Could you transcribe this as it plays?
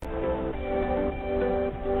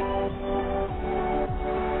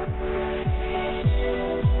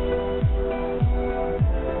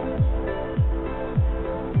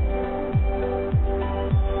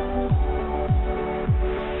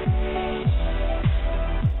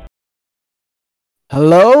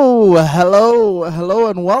Hello,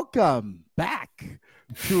 and welcome back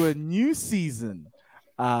to a new season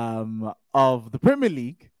of the Premier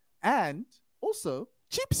League and also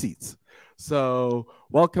cheap seats. So,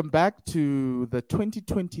 welcome back to the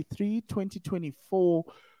 2023-2024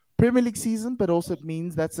 Premier League season, but also it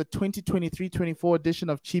means that's the 2023-24 edition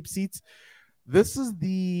of Cheap Seats. This is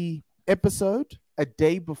the episode a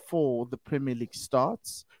day before the Premier League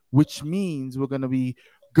starts, which means we're going to be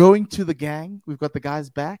going to the gang. We've got the guys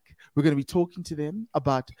back. We're going to be talking to them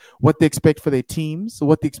about what they expect for their teams,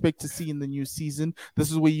 what they expect to see in the new season. This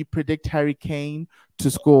is where you predict Harry Kane to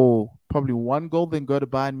score probably one goal, then go to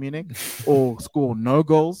Bayern Munich, or score no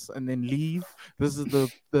goals and then leave. This is the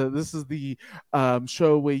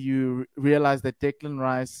show where you realize that Declan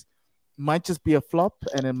Rice might just be a flop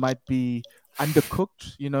and it might be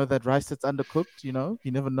undercooked. You know, that rice that's undercooked, you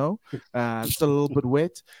never know. Still a little bit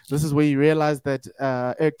wet. This is where you realize that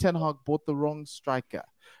Eric Ten Hag bought the wrong striker.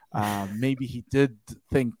 Maybe he did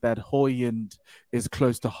think that Højlund is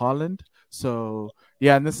close to Haaland. So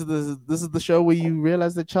yeah, and this is the show where you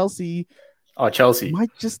realize that Chelsea might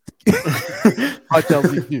just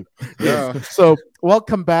Chelsea too. Yeah. So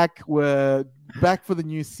welcome back. We're back for the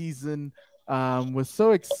new season. We're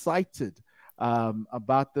so excited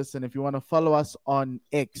about this. And if you want to follow us on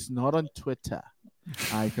X, not on Twitter,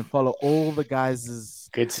 you can follow all the guys'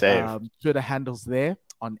 good save Twitter handles there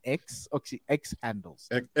on X. Actually, X handles.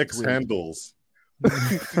 X handles.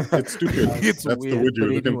 It's stupid. That's weird, the word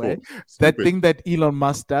you're looking for. That thing that Elon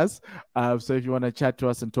Musk does. So if you want to chat to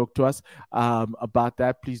us and talk to us about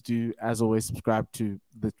that, please do, as always, subscribe to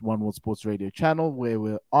the One World Sports Radio channel where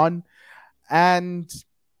we're on. And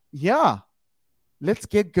yeah, let's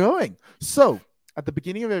get going. So at the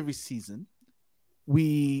beginning of every season,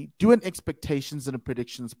 we do an expectations and a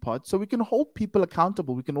predictions pod so we can hold people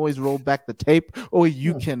accountable. We can always roll back the tape, or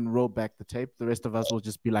you can roll back the tape. The rest of us will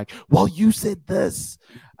just be like, well, you said this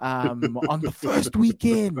on the first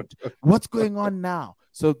weekend. What's going on now?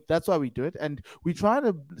 So that's why we do it. And we try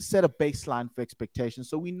to set a baseline for expectations.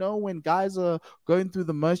 So we know when guys are going through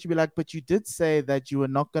the most, you'll be like, but you did say that you were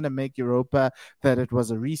not going to make Europa, that it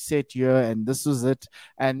was a reset year and this was it.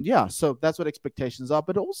 And yeah, so that's what expectations are.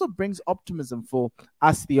 But it also brings optimism for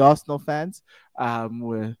us, the Arsenal fans.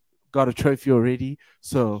 We've got a trophy already.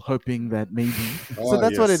 So hoping that maybe. So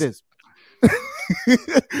that's what it is.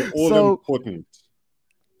 All important.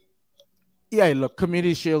 Yeah, look,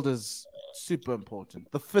 Community Shield is super important.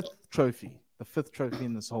 The fifth trophy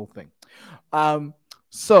in this whole thing.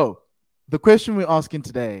 So the question we're asking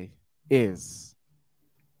today is,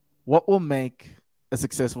 what will make a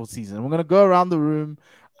successful season? We're going to go around the room,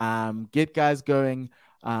 get guys going,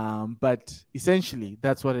 but essentially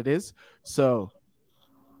that's what it is. So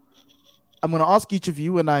I'm going to ask each of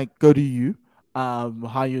you when I go to you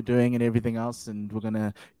how you're doing and everything else, and we're going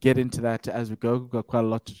to get into that as we go. We've got quite a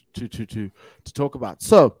lot to talk about.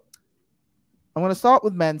 So I'm going to start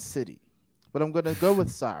with Man City, but I'm going to go with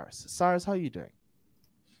Cyrus. Cyrus, how are you doing?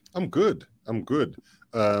 I'm good.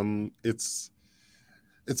 It's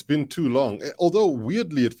been too long. Although,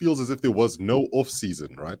 weirdly, it feels as if there was no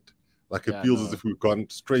off-season, right? Like, it feels as if we've gone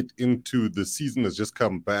straight into the season has just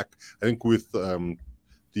come back. I think with the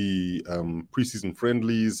preseason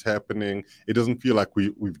friendlies happening, it doesn't feel like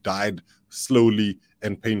we've died slowly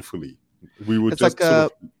and painfully. We were just sort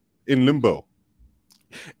of in limbo.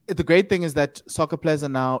 The great thing is that soccer players are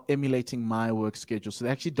now emulating my work schedule. So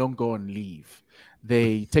they actually don't go on leave.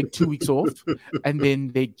 They take 2 weeks off and then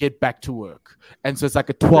they get back to work. And so it's like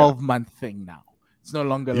a 12-month thing now. It's no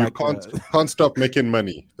longer you can't stop making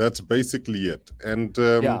money. That's basically it. And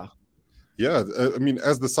I mean,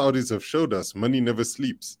 as the Saudis have showed us, money never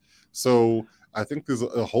sleeps. So I think there's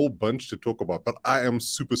a whole bunch to talk about. But I am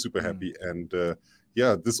super, super happy. And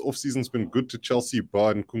this offseason's been good to Chelsea,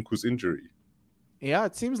 bar Nkunku's injury. Yeah,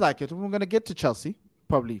 it seems like it. We're going to get to Chelsea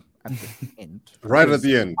probably at the end. Right at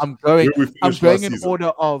the end. I'm going in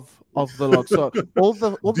order of the log. So all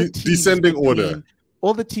the teams descending order.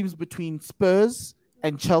 All the teams between Spurs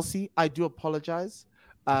and Chelsea, I do apologize.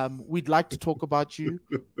 We'd like to talk about you,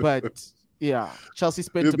 but yeah, Chelsea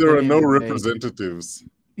spent. There are no representatives.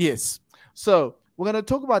 Yes. So we're going to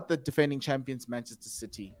talk about the defending champions, Manchester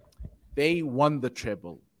City. They won the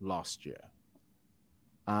treble last year.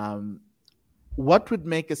 What would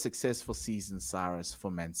make a successful season, Cyrus, for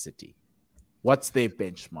Man City? What's their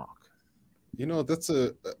benchmark? You know, that's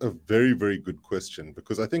a very, very good question,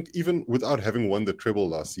 because I think even without having won the treble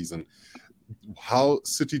last season, how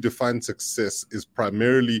City define success is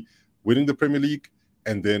primarily winning the Premier League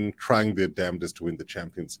and then trying their damnedest to win the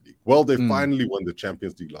Champions League. Well, they finally won the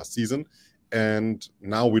Champions League last season, and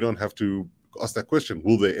now we don't have to ask that question,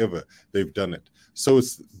 will they ever? They've done it. So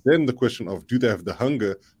it's then the question of, do they have the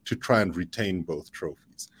hunger to try and retain both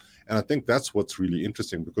trophies? And I think that's what's really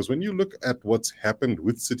interesting, because when you look at what's happened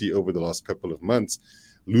with City over the last couple of months,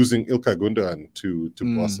 losing Ilkay Gundogan to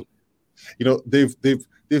Barcelona,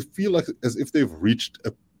 they feel like as if they've reached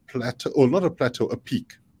a plateau, or not a plateau, a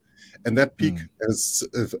peak. And that peak has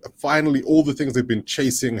finally, all the things they've been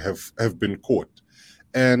chasing have been caught.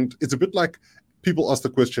 And it's a bit like people ask the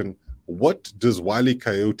question, what does Wile E.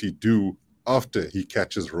 Coyote do after he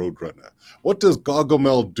catches Roadrunner? What does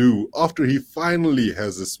Gargamel do after he finally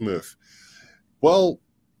has a Smurf? Well,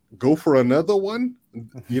 go for another one.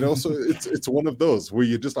 So it's one of those where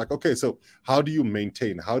you're just like, okay, so how do you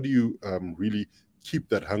maintain? How do you really keep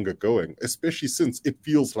that hunger going, especially since it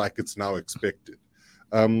feels like it's now expected?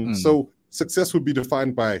 So success would be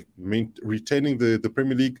defined by retaining the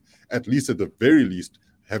Premier League, at least at the very least,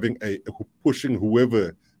 having pushing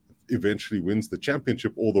whoever eventually wins the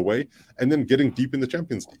championship all the way, and then getting deep in the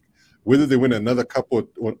Champions League. Whether they win another cup or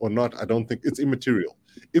not, I don't think it's immaterial.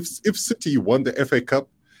 If City won the FA Cup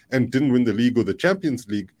and didn't win the league or the Champions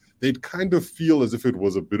League, they'd kind of feel as if it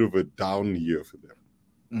was a bit of a down year for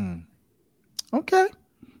them. Okay.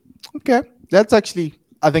 That's actually,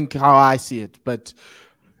 I think, how I see it. But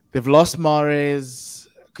they've lost Mahrez,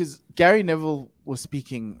 because Gary Neville was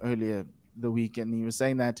speaking earlier the week, and he was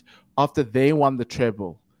saying that after they won the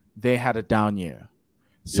treble, they had a down year.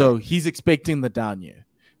 So he's expecting the down year.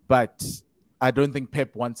 But I don't think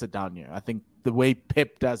Pep wants a down year. I think the way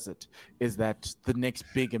Pep does it is that the next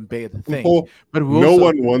big and better thing. But no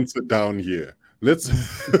one wants a down year.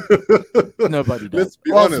 Nobody does. Let's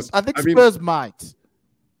be honest. I think Spurs might,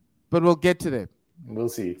 but we'll get to that. We'll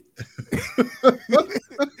see.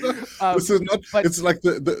 This is not. It's like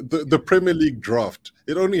the Premier League draft.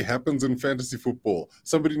 It only happens in fantasy football.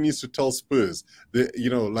 Somebody needs to tell Spurs.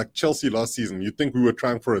 Like Chelsea last season. You think we were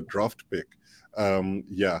trying for a draft pick?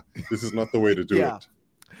 This is not the way to do it.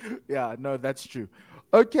 Yeah, no, that's true.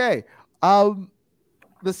 Okay, the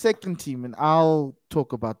second team, and I'll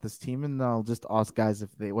talk about this team, and I'll just ask guys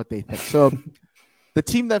what they think. So, the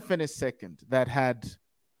team that finished second, that had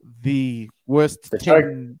the worst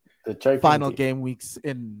the final game weeks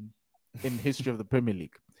in history of the Premier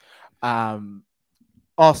League,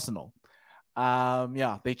 Arsenal.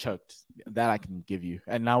 They choked. That I can give you.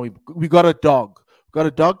 And now we got a dog. Got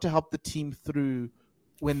a dog to help the team through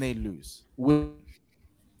when they lose. Win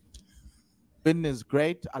is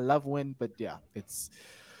great. I love win, but it's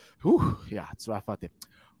rough out there.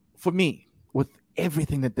 For me, with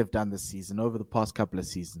everything that they've done this season, over the past couple of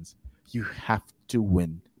seasons, you have to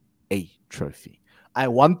win a trophy. I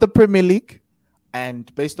want the Premier League,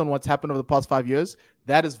 and based on what's happened over the past 5 years,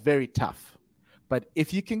 that is very tough. But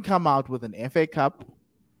if you can come out with an FA Cup,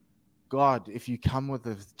 God, if you come with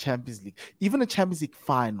a Champions League, even a Champions League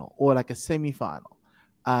final or like a semi-final,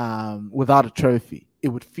 without a trophy, it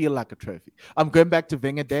would feel like a trophy. I'm going back to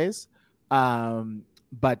Wenger days,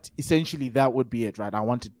 but essentially that would be it, right? I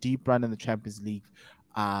want a deep run in the Champions League.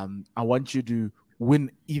 I want you to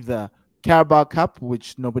win either Carabao Cup,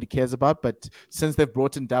 which nobody cares about, but since they've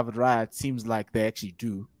brought in David Raya, it seems like they actually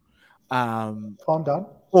do. Calm down.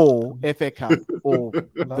 Or FA Cup, or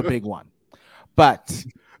the big one. But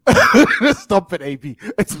stop it, AB.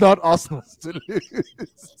 It's not Arsenal's to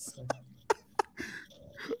lose.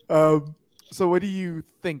 So what do you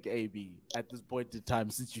think, AB, at this point in time,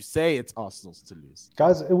 since you say it's Arsenal's to lose?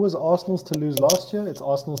 Guys, it was Arsenal's to lose last year. It's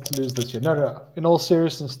Arsenal's to lose this year. No. In all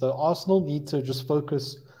seriousness, though, Arsenal need to just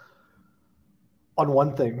focus on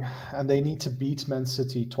one thing, and they need to beat Man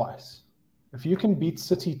City twice. If you can beat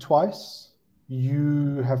City twice,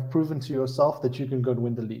 you have proven to yourself that you can go and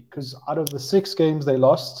win the league. Because out of the 6 games they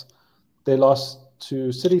lost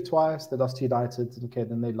to City twice, they lost to United, okay,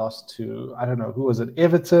 then they lost to, I don't know, who was it?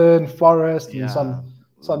 Everton, Forest, and some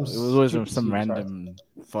it was always some random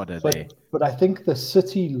fodder there. But I think the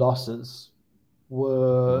City losses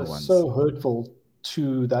were so hurtful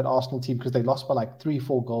to that Arsenal team because they lost by like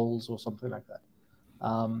 3-4 goals or something like that.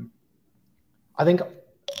 I think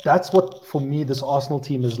that's what, for me, this Arsenal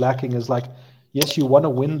team is lacking, is like, yes, you want to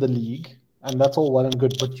win the league, and that's all well and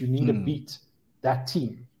good, but you need to beat that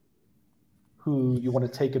team who you want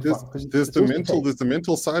to take it from. There's the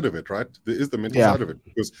mental side of it, right? There is the mental side of it,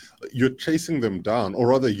 because you're chasing them down, or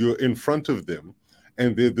rather you're in front of them,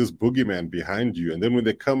 and there's this boogeyman behind you. And then when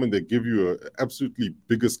they come and they give you a absolutely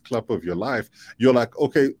biggest clap of your life, you're like,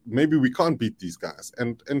 okay, maybe we can't beat these guys.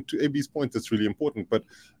 And to AB's point, that's really important. But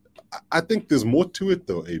I think there's more to it,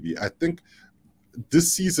 though, AB. I think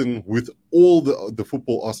this season, with all the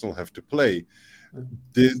football Arsenal have to play,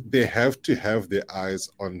 they have to have their eyes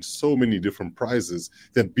on so many different prizes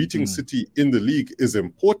that beating City in the league is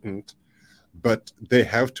important, but they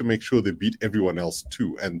have to make sure they beat everyone else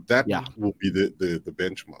too, and that will be the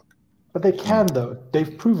benchmark. But they can, though.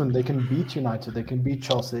 They've proven they can beat United, they can beat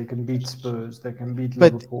Chelsea, they can beat Spurs, they can beat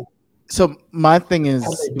Liverpool. So my thing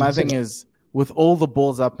is, with all the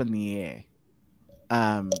balls up in the air,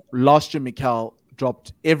 last year Mikel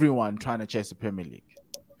dropped everyone trying to chase the Premier League.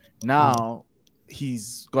 Now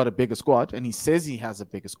he's got a bigger squad, and he says he has a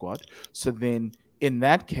bigger squad. So then, in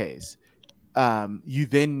that case, you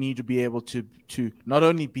then need to be able to not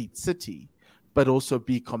only beat City, but also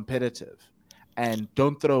be competitive. And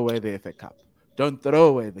don't throw away the FA Cup. Don't throw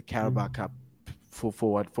away the Carabao Cup for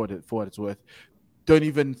what it's worth. Don't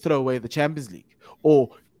even throw away the Champions League. Or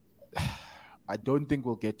I don't think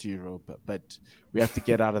we'll get to Europa, but we have to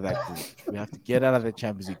get out of that group. We have to get out of the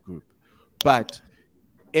Champions League group. But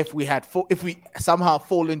if we somehow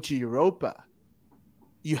fall into Europa,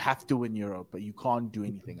 you have to win Europa. You can't do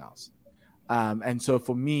anything else. And so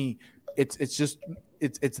for me, it's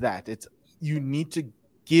that. It's you need to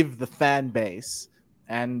give the fan base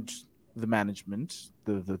and the management,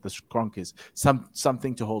 the Kronkers,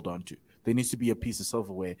 something to hold on to. There needs to be a piece of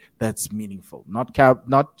silverware that's meaningful, not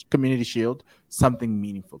Community Shield, something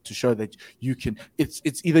meaningful to show that you can.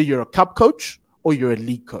 It's either you're a cup coach or you're a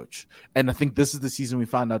league coach, and I think this is the season we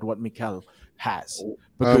found out what Mikel has,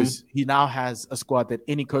 because he now has a squad that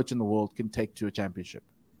any coach in the world can take to a championship.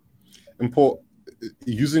 And Paul,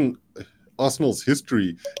 using Arsenal's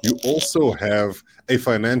history, you also have a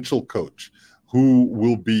financial coach who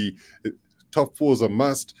will be top four is a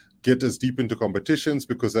must, get us deep into competitions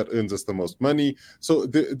because that earns us the most money. So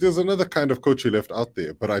there's another kind of coach you left out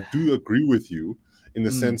there, but I do agree with you in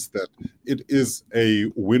the sense that it is a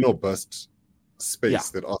win or bust space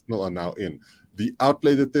that Arsenal are now in. The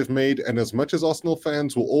outlay that they've made, and as much as Arsenal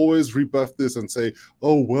fans will always rebuff this and say,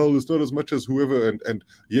 oh, well, it's not as much as whoever, and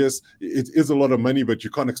yes, it is a lot of money, but you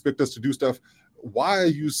can't expect us to do stuff. Why are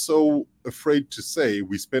you so afraid to say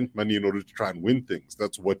we spent money in order to try and win things?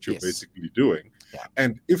 That's what you're basically doing. Yeah.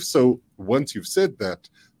 And if so, once you've said that,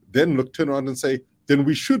 then turn around and say, then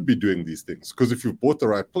we should be doing these things. Because if you've bought the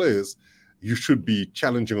right players, you should be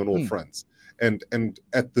challenging on all fronts. And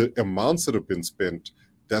at the amounts that have been spent,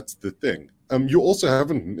 that's the thing. You also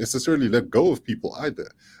haven't necessarily let go of people either.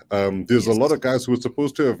 There's a lot of guys who are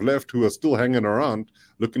supposed to have left who are still hanging around,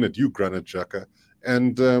 looking at you, Granit Xhaka.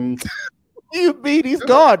 And you mean he's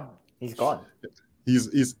gone? He's gone.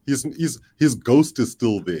 His ghost is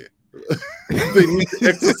still there. They need to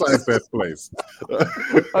exercise that place.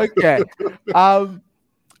 Okay.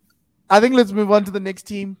 I think let's move on to the next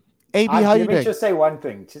team. AB, how you doing? Let me just say one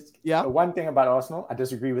thing. One thing about Arsenal. I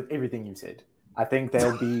disagree with everything you said. I think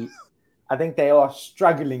they are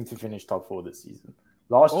struggling to finish top four this season.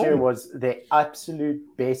 Last year was the absolute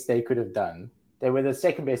best they could have done. They were the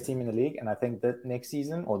second best team in the league, and I think that next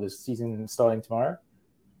season, or the season starting tomorrow,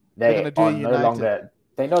 they are no longer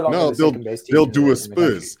the second best team. They'll do a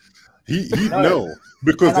Spurs. He'd know,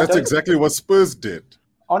 because that's exactly what Spurs did.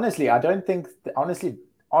 Honestly, I don't think.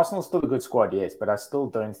 Arsenal's still a good squad, yes, but I still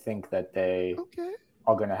don't think that they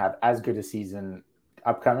are going to have as good a season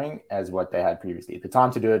upcoming as what they had previously. The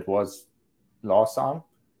time to do it was last time.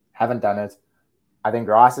 Haven't done it. I think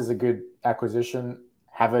Rice is a good acquisition.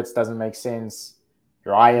 Havertz doesn't make sense.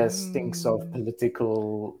 Raya stinks of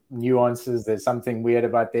political nuances. There's something weird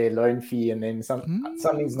about their loan fee, and then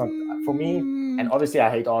something's not for me. And obviously, I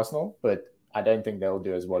hate Arsenal, but I don't think they'll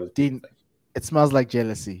do as well as Dean. It smells like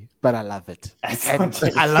jealousy, but I love it.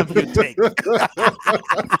 I love your take.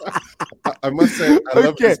 I must say, I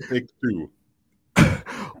love this take too.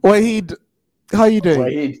 Wahid, how you doing?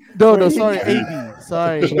 Wahid. No, sorry, AB.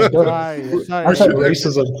 Sorry. That's a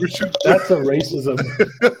racism. That's a racism.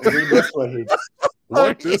 We miss Wahid.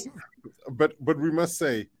 But we must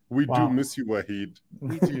say, we do miss you, Wahid.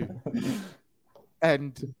 We do.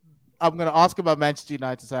 And I'm going to ask about Manchester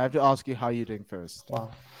United, so I have to ask you how you're doing first.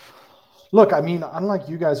 Wow. Look, I mean, unlike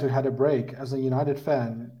you guys who had a break, as a United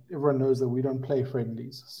fan, everyone knows that we don't play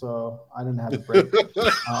friendlies, so I didn't have a break.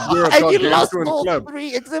 You're a gargantuan club.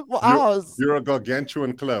 3 except for ours. You're a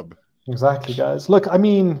gargantuan club. Exactly, guys. Look, I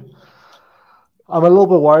mean, I'm a little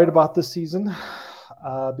bit worried about this season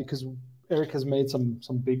because Eric has made some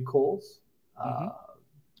big calls.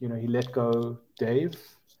 He let go Dave.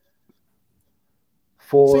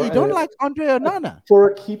 So you don't like Andre Onana?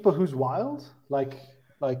 For a keeper who's wild, like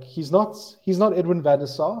he's not Edwin van der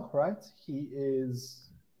Sar, right? He's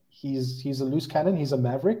a loose cannon. He's a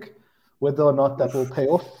maverick. Whether or not that will pay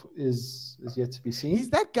off is yet to be seen. He's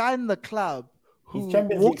that guy in the club who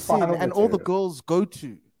walks in and all the girls go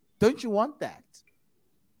to. Don't you want that?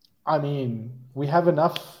 I mean, we have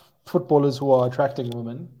enough footballers who are attracting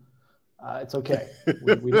women. It's okay.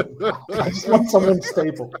 I just want someone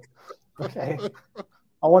stable. Okay.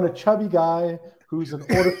 I want a chubby guy who's an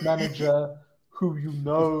audit manager who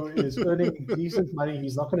is earning decent money.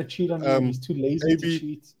 He's not going to cheat on you. He's too lazy to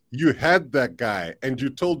cheat. You had that guy and you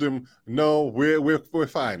told him, no, we're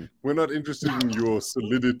fine. We're not interested in your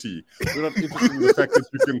solidity. We're not interested in the fact that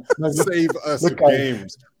you can save us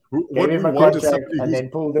games. What we want is somebody and then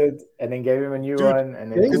pulled it and then gave him a new one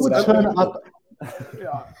and then they would turn up.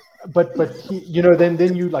 Yeah. But he,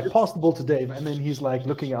 then you like pass the ball to Dave, and then he's like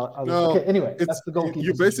looking out. Okay, anyway, that's the goalkeeper.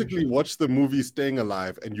 You basically watched the movie Staying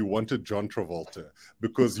Alive, and you wanted John Travolta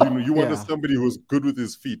because you wanted somebody who was good with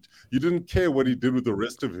his feet. You didn't care what he did with the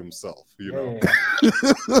rest of himself. It's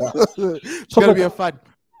gonna be a fun.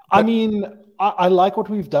 I mean, I like what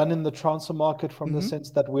we've done in the transfer market from the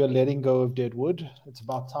sense that we're letting go of Deadwood. It's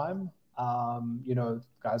about time.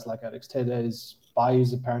 Guys like Alex Telles,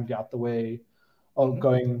 Bayou's apparently out the way.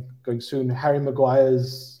 Going soon. Harry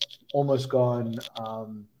Maguire's almost gone.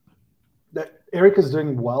 Eric is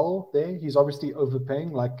doing well there. He's obviously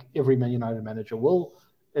overpaying, like every Man United manager will.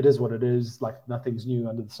 It is what it is. Like nothing's new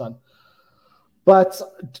under the sun. But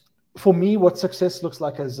for me, what success looks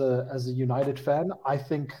like as a United fan, I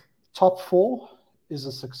think top 4 is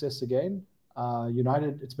a success again.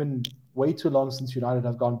 United. It's been way too long since United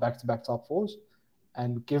have gone back-to-back top 4s.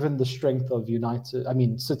 And given the strength of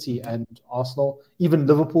City and Arsenal, even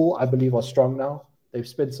Liverpool, I believe, are strong now. They've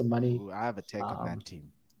spent some money. Ooh, I have a take on that team.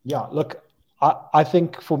 Yeah, look, I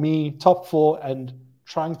think for me, top 4 and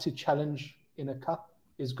trying to challenge in a cup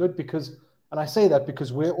is good and I say that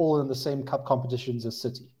because we're all in the same cup competitions as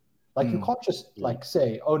City. Like you can't just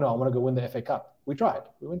say, oh no, I want to go win the FA Cup. We tried.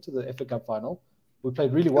 We went to the FA Cup final. We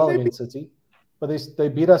played really well against City, but they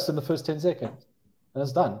beat us in the first 10 seconds, and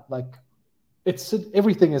it's done. Like.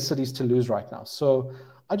 Everything is City's to lose right now. So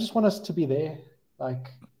I just want us to be there.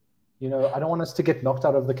 Like, I don't want us to get knocked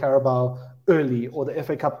out of the Carabao early or the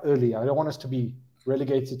FA Cup early. I don't want us to be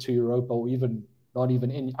relegated to Europa or even not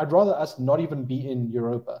even in. I'd rather us not even be in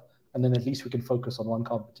Europa, and then at least we can focus on one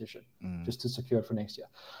competition just to secure it for next year.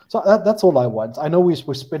 So that's all I want. I know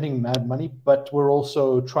we're spending mad money, but we're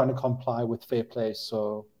also trying to comply with fair play,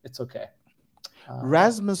 so it's okay.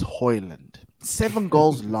 Rasmus Højlund, 7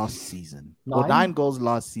 goals last season, 9 goals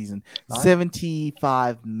last season,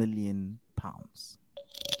 75 million pounds.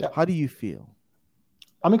 Yeah. How do you feel?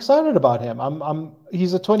 I'm excited about him.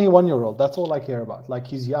 He's a 21-year-old. That's all I care about. Like,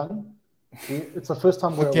 he's young. It's the first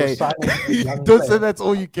time we're signing a young Don't say that's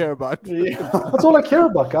all you care about. Yeah. That's all I care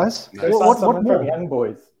about, guys. Nice. What more? Young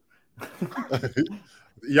boys.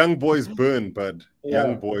 Young boys burn, bud. Yeah.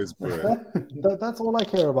 Young boys burn. That's all I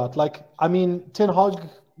care about. Like, I mean, Ten Hag,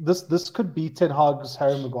 this could be Ten Hag's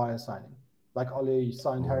Harry Maguire signing. Like, Ole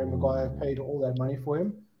signed Harry Maguire, paid all that money for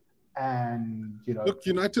him. And, Look,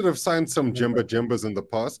 United have signed some Jembas in the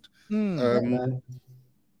past. We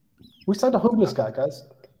signed a homeless guy, guys.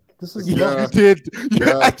 This is you did.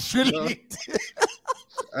 You actually did.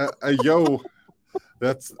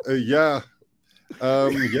 That's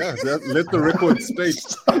let the record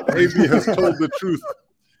state AB has told the truth.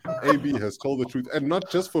 AB has told the truth, and not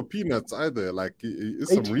just for peanuts either. Like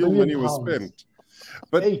some real money was spent.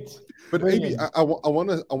 But AB, I want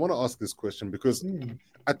to ask this question because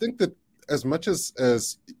I think that as much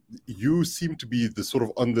as you seem to be the sort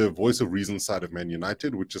of on the voice of reason side of Man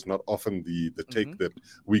United, which is not often the take that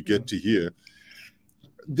we get to hear.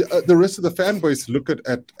 The rest of the fan base look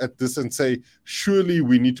at this and say, surely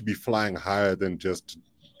we need to be flying higher than just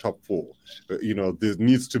top 4. There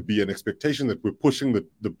needs to be an expectation that we're pushing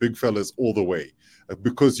the big fellas all the way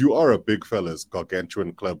because you are a big fellas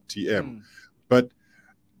gargantuan club TM. But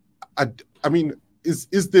I mean,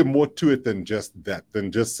 is there more to it than just that?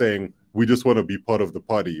 Than just saying we just want to be part of the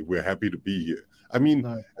party? We're happy to be here. I mean,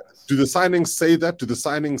 do the signings say that? Do the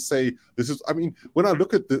signings say this is? I mean, when I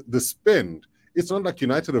look at the spend. It's not like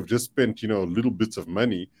United have just spent, little bits of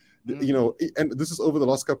money, and this is over the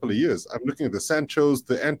last couple of years. I'm looking at the Sanchos,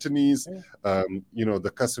 the Antonys,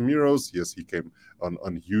 the Casemiros. Yes, he came on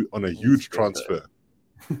a huge transfer.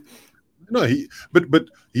 No,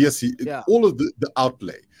 all of the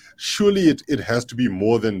outlay. Surely it has to be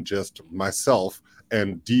more than just myself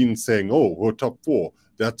and Dean saying, "Oh, we're top 4.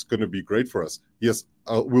 That's going to be great for us." Yes,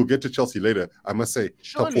 we'll get to Chelsea later. I must say,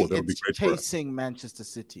 surely top 4, that'll be great for us. Chasing Manchester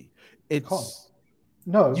City.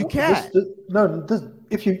 No, you can.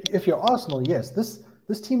 If you're Arsenal, yes. This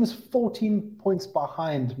team is 14 points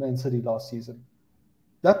behind Man City last season.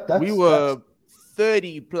 We were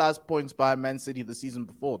 30 plus points behind Man City the season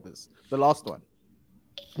before this, the last one.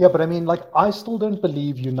 Yeah, but I mean, like, I still don't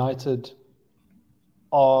believe United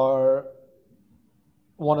are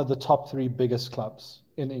one of the top 3 biggest clubs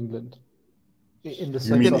in England. In the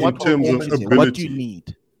sense mean of in terms of ability? What do you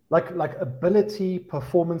need? Like ability,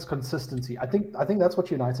 performance, consistency. I think that's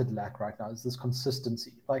what United lack right now, is this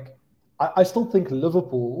consistency. Like I still think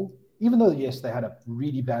Liverpool, even though yes, they had a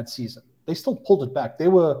really bad season, they still pulled it back. They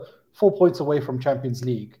were 4 points away from Champions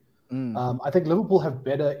League. I think Liverpool have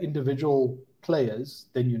better individual players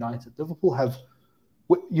than United.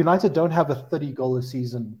 United don't have a 30-goal a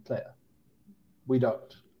season player. We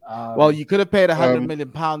don't. Well, you could have paid £100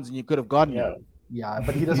 million and you could have gotten him. Yeah,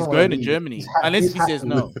 but he doesn't. He's going to Germany, unless if he says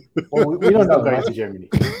no. Well, we don't know. Going right? to Germany.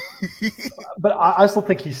 But I still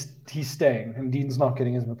think he's staying, and Dean's not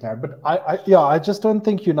getting his McLaren. But I just don't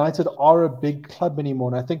think United are a big club anymore,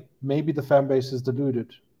 and I think maybe the fan base is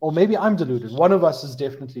deluded, or maybe I'm deluded. One of us is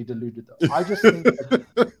definitely deluded, though. I just think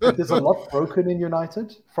that there's a lot broken in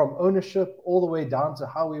United, from ownership all the way down to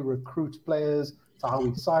how we recruit players, to how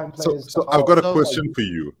we sign players. So I've got a question for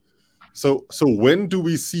you. So when do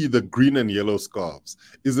we see the green and yellow scarves?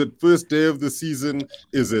 Is it first day of the season?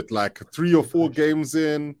 Is it like 3 or 4 games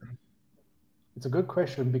in? It's a good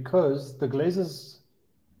question, because the Glazers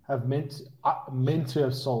have meant to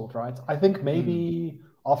have sold, right? I think maybe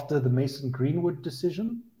after the Mason Greenwood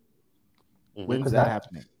decision. When's that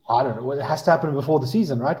happening? I don't know. It has to happen before the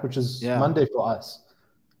season, right? Which is Monday for us.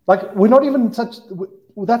 Like, we're not even such.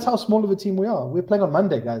 That's how small of a team we are. We're playing on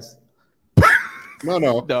Monday, guys.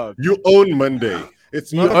 No. You own Monday.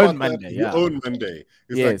 It's not about Monday. You own Monday.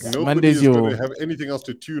 It's like nobody is going to have anything else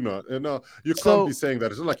to tune on. No, you can't be saying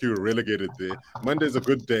that. It's not like you're relegated there. Monday's a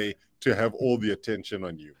good day to have all the attention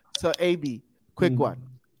on you. So, AB, quick one.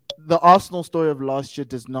 The Arsenal story of last year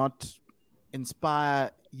does not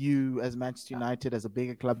inspire you as Manchester United, as a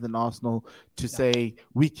bigger club than Arsenal, to say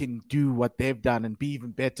we can do what they've done and be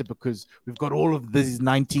even better because we've got all of these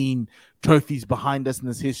 19 trophies behind us in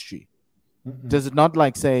this history. Does it not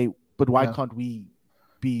say, but why can't we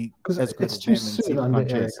be as good it's too soon under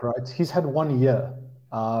Eric, right? He's had 1 year.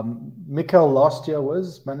 Mikel last year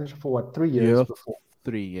was manager for 3 years before?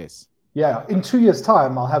 3 years. Yeah, in 2 years'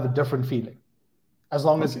 time, I'll have a different feeling, as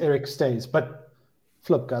long as Eric stays. But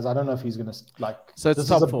flip, guys, I don't know if he's gonna So this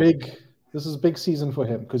is a big season for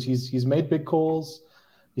him, because he's made big calls.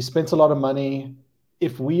 He spent a lot of money.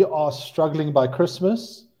 If we are struggling by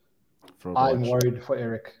Christmas, I'm worried for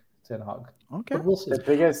Eric Ten Hag. Okay, but we'll see.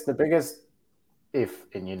 The biggest if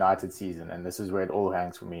in United season, and this is where it all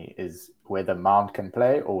hangs for me, is whether Mount can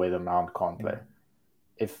play or whether Mount can't play.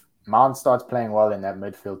 If Mount starts playing well in that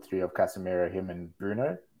midfield 3 of Casemiro, him, and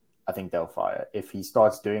Bruno, I think they'll fire. If he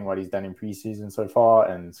starts doing what he's done in preseason so far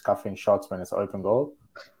and scuffing shots when it's open goal,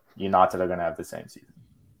 United are going to have the same season.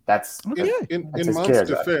 That's in Mount's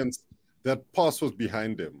defense. That pass was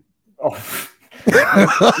behind him. Oh. He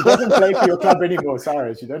doesn't play for your club anymore,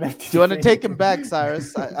 Cyrus. You don't have to. Do you want to take him back,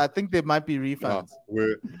 Cyrus? I think there might be refunds.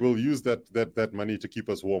 No, we'll use that money to keep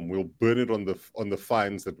us warm. We'll burn it on the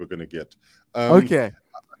fines that we're going to get. Okay.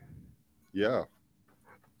 Yeah.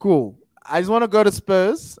 Cool. I just want to go to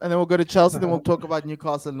Spurs, and then we'll go to Chelsea, then we'll talk about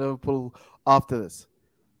Newcastle and Liverpool after this.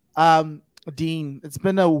 Dean, it's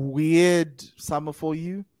been a weird summer for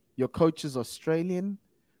you. Your coach is Australian.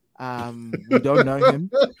 We don't know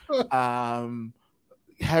him.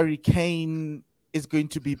 Harry Kane is going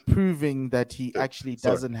to be proving that he actually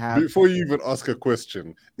doesn't have... Before you even ask a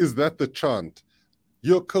question, is that the chant?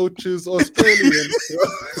 Your coach is Australian.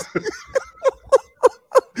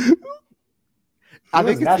 I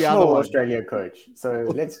think it's national the other Australia coach. So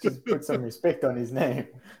let's just put some respect on his name.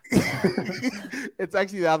 It's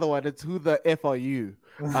actually the other one. It's who the F are you?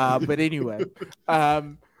 But anyway.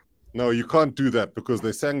 No, you can't do that because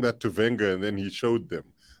they sang that to Wenger and then he showed them.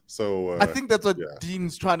 So I think that's what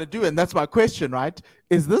Dean's trying to do. And that's my question, right?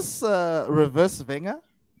 Is this reverse Wenger?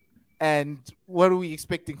 And what are we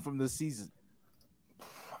expecting from this season?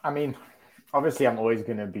 I mean, obviously I'm always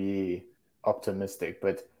going to be optimistic,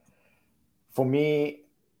 but for me,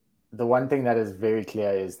 the one thing that is very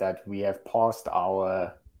clear is that we have passed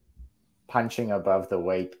our punching above the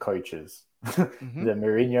weight coaches. Mm-hmm. The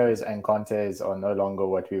Mourinho's and Conte's are no longer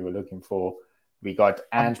what we were looking for. We got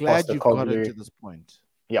I'm glad you got it to this point.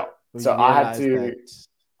 Yeah. So I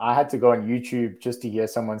had to go on YouTube just to hear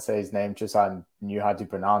someone say his name, just so I knew how to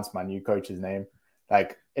pronounce my new coach's name.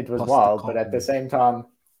 Like, it was wild, but at the same time,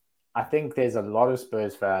 I think there's a lot of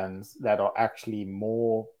Spurs fans that are actually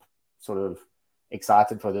more sort of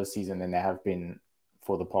excited for this season than they have been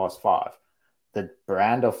for the past 5. The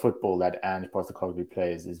brand of football that Ange Postecoglou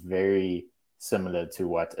plays is very similar to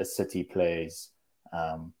what a City plays,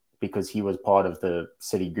 because he was part of the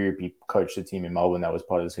City group. He coached the team in Melbourne that was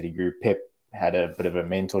part of the City group. Pep had a bit of a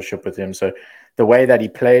mentorship with him. So the way that he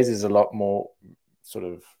plays is a lot more sort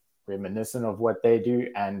of reminiscent of what they do.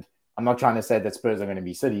 And I'm not trying to say that Spurs are going to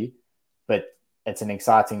be City, but it's an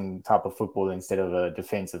exciting type of football instead of a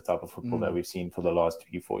defensive type of football that we've seen for the last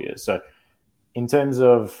 3-4 years. So in terms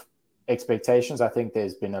of expectations, I think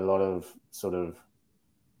there's been a lot of sort of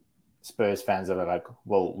Spurs fans that are like,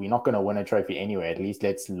 well, we're not going to win a trophy anyway. At least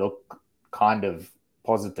let's look kind of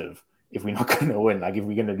positive. If we're not going to win, like if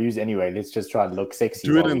we're going to lose anyway, let's just try and look sexy.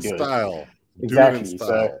 Do it in style. Exactly.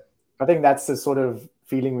 So I think that's the sort of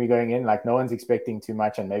feeling we're going in. Like no one's expecting too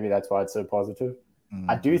much, and maybe that's why it's so positive.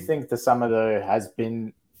 I do think the summer though has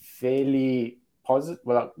been fairly positive,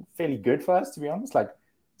 well, fairly good for us, to be honest. Like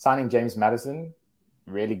signing James Maddison,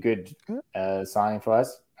 really good signing for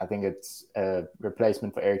us. I think it's a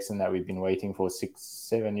replacement for Eriksen that we've been waiting for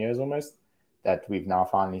 6-7 years almost, that we've now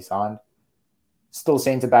finally signed. Still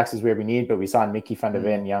centre backs is where we need, but we signed Mickey van der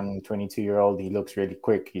Ven, young 22-year-old. He looks really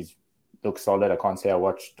quick. He looks solid. I can't say I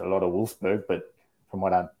watched a lot of Wolfsburg, but from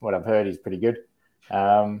what I've heard, he's pretty good.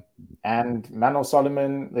 And Manuel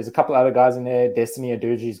Solomon, there's a couple other guys in there. Destiny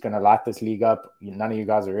Aduji is going to light this league up. None of you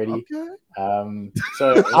guys are ready. Okay.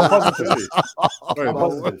 So I'm positive. I'm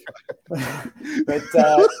positive. But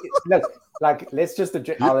look, like let's just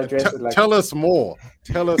I'll address it. Like, tell us more.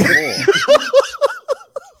 Tell us more.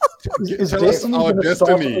 Is Destiny going to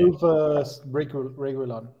start over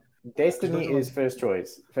Regulon? Destiny is first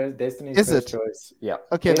choice. Destiny's first choice. Yeah.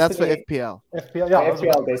 Okay, Destiny, that's for FPL.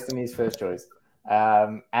 FPL, Destiny's first choice.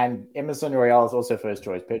 And Emerson Royale is also first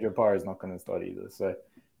choice. Pedro Porro is not going to start either. So,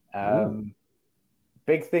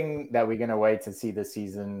 big thing that we're going to wait to see this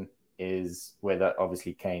season is whether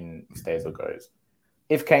obviously Kane stays or goes.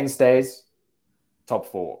 If Kane stays, top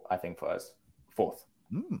 4, I think for us. 4th,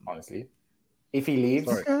 honestly. If he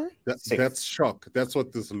leaves, that's shock. That's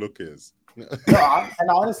what this look is. No, and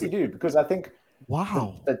I honestly do, because I think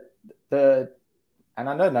the and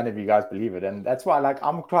I know none of you guys believe it, and that's why like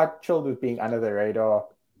I'm quite chilled with being under the radar.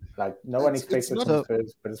 Like no one expects it from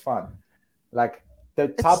Spurs, but it's fun. Like the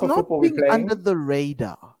type of football we're playing under the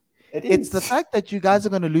radar. It's the fact that you guys are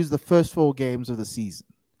going to lose the first 4 games of the season,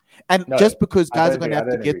 and just because guys are going to have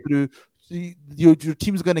to get through, your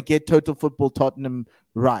team's going to get Total Football Tottenham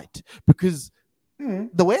right, because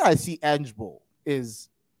the way I see Ange Ball is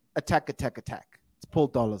attack. It's Paul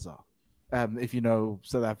Dolazar. If you know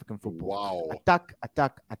South African football. Wow. Attack.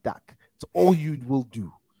 It's all you will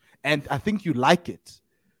do. And I think you like it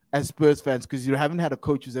as Spurs fans because you haven't had a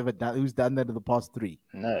coach who's done that in the past 3.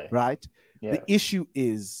 No. Right? Yeah. The issue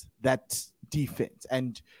is that defense.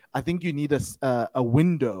 And I think you need a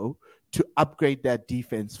window to upgrade that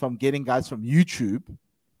defense from getting guys from YouTube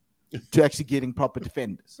to actually getting proper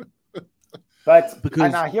defenders.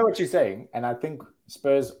 And I hear what you're saying, and I think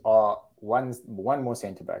Spurs are one more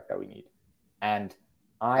centre back that we need. And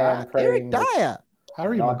I am praying Eric Dyer.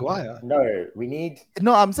 Harry Maguire. No, we need.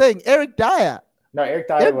 No, I'm saying Eric Dyer. No, Eric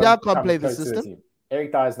Dyer can't play the system.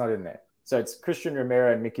 Eric Dyer is not in there. So it's Christian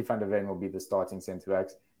Romero and Mickey van der Ven will be the starting centre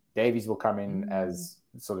backs. Davies will come in as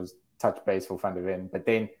sort of touch base for van der Ven, but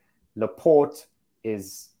then Laporte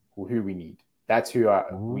is who we need. That's who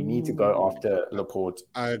we need to go after Laporte.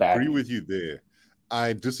 I agree with you there.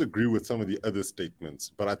 I disagree with some of the other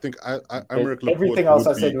statements, but I think everything else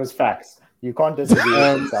I said was facts. You can't disagree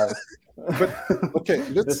with that. But okay,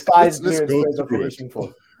 let's go through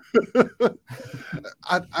it.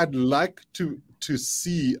 I'd like to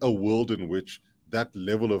see a world in which that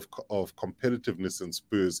level of competitiveness in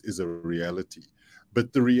Spurs is a reality.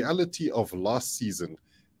 But the reality of last season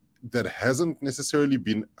that hasn't necessarily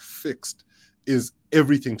been fixed is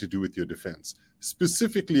everything to do with your defense,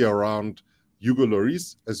 specifically around Hugo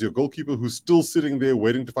Lloris as your goalkeeper, who's still sitting there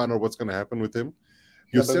waiting to find out what's going to happen with him.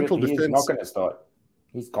 Your central defense. He's not going to start.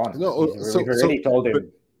 He's gone. No, we've already told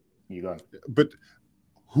him you're gone. But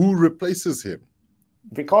who replaces him?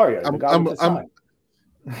 Vicario.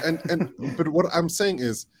 But what I'm saying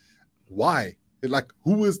is, why? Like,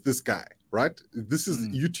 who is this guy? Right? This is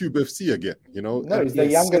YouTube FC again, you know? No, he's the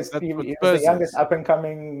youngest up and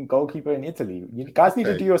coming goalkeeper in Italy. You guys need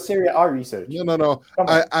to do your Serie A research. No.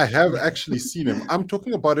 I have actually seen him. I'm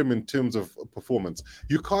talking about him in terms of performance.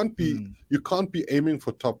 You can't be aiming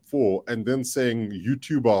for top 4 and then saying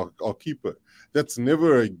YouTube our keeper. That's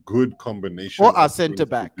never a good combination. Or our centre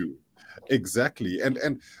back. Exactly.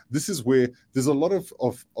 And this is where there's a lot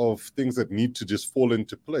of things that need to just fall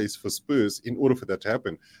into place for Spurs in order for that to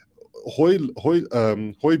happen.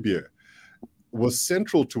 Højbjerg was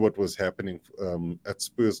central to what was happening at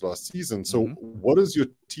Spurs last season. So what does your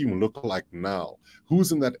team look like now?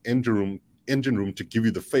 Who's in that engine room to give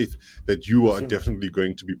you the faith that you are definitely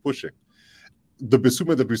going to be pushing? the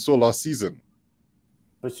Bissouma that we saw last season.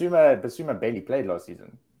 Bissouma barely played last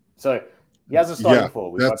season. So he has a starting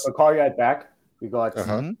four. We got Bakario at back. We got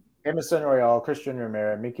Emerson Royale, Christian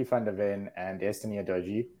Romero, Mickey van der Ven, and Destiny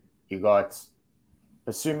Adoji. You got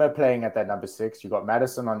Bissouma playing at that number 6. You got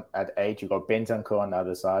Madison at 8. You got Bentancur on the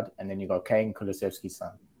other side. And then you got Kane Kulusevski's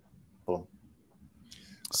son. Boom.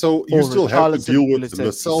 So you still have to deal with Lo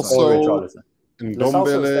Celso and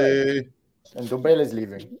Ndombele. And Ndombele's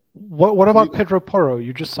leaving. What about Pedro Porro?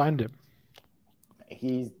 You just signed him.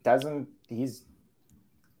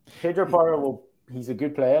 Pedro Porro he's a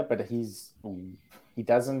good player, but he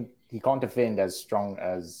can't defend as strong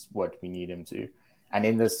as what we need him to. And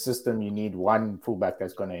in this system, you need one fullback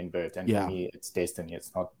that's going to invert. And for me, it's Destiny.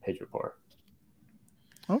 It's not Pedro Porro.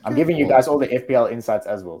 Okay. I'm giving you guys all the FPL insights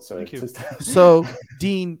as well. So, so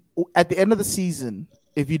Dean, at the end of the season,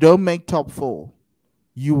 if you don't make top 4,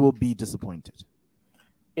 you will be disappointed.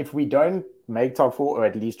 If we don't make top 4 or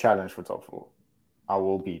at least challenge for top 4, I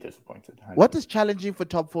will be disappointed. 100%. What does challenging for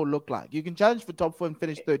top 4 look like? You can challenge for top 4 and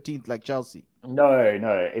finish 13th like Chelsea.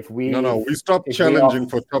 No. We stopped challenging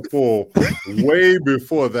for top 4 way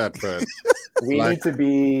before that, but we need to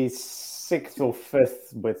be 6th or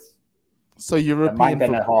 5th with European a month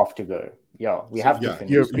and a half to go. Yeah, we have to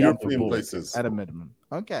finish European places at a minimum.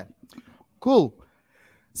 Okay, cool.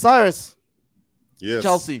 Cyrus, yes,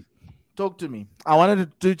 Chelsea. Talk to me. I wanted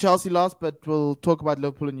to do Chelsea last, but we'll talk about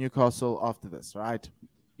Liverpool and Newcastle after this, right?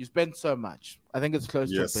 You spend so much. I think it's close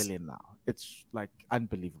to $1 billion now. It's like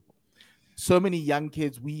unbelievable. So many young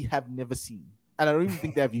kids we have never seen. And I don't even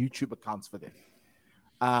think they have YouTube accounts for them.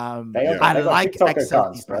 I like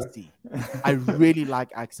Axel Disasi. I really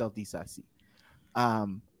like Axel Disasi.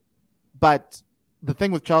 But the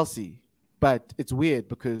thing with Chelsea, but it's weird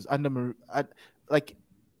because I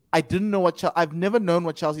didn't know I've never known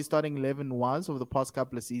what Chelsea's starting 11 was over the past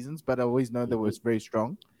couple of seasons, but I always know that it was very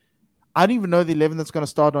strong. I don't even know the 11 that's going to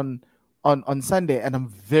start on Sunday, and I'm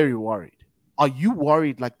very worried. Are you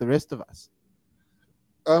worried like the rest of us?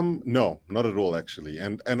 No, not at all, actually.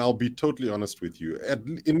 And I'll be totally honest with you.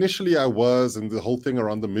 Initially, I was, and the whole thing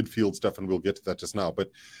around the midfield stuff, and we'll get to that just now.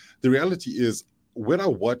 But the reality is, when I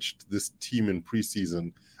watched this team in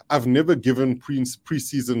preseason, I've never given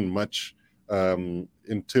preseason much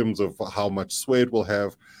in terms of how much sway it will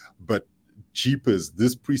have. But jeepers,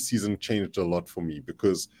 this preseason changed a lot for me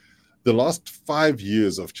because the last 5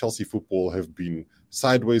 years of Chelsea football have been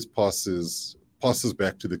sideways passes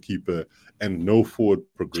back to the keeper, and no forward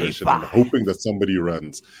progression, and hoping that somebody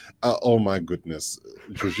runs. Oh my goodness.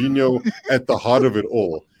 Jorginho at the heart of it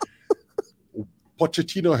all.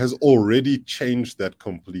 Pochettino has already changed that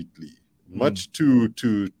completely, much to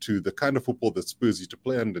the kind of football that Spurs used to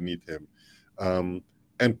play underneath him.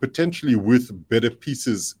 And potentially with better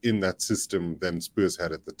pieces in that system than Spurs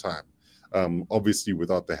had at the time. Obviously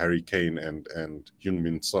without the Harry Kane and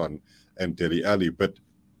Heung-min Son and Dele Alli, but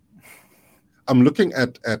I'm looking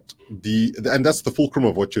at and that's the fulcrum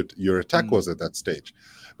of what your attack was at that stage.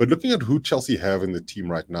 But looking at who Chelsea have in the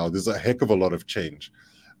team right now, there's a heck of a lot of change.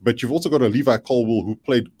 But you've also got a Levi Colwill who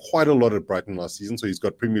played quite a lot at Brighton last season, so he's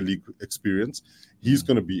got Premier League experience. He's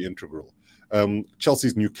going to be integral.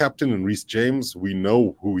 Chelsea's new captain and Reece James, we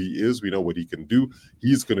know who he is. We know what he can do.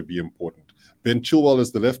 He's going to be important. Ben Chilwell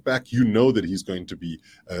is the left back. You know that he's going to be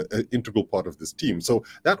an integral part of this team. So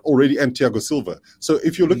that already, and Thiago Silva. So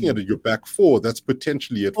if you're looking at it, your back 4, that's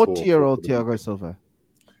potentially it. 40-year-old Thiago Silva.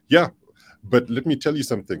 Yeah. But let me tell you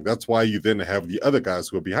something. That's why you then have the other guys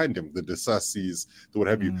who are behind him, the Desasis, the what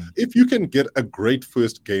have you. If you can get a great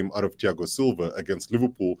first game out of Thiago Silva against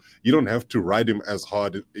Liverpool, you don't have to ride him as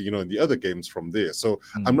hard, in the other games from there. So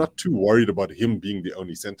I'm not too worried about him being the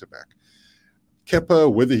only centre-back.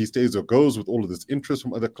 Kepa, whether he stays or goes with all of this interest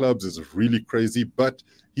from other clubs is really crazy, but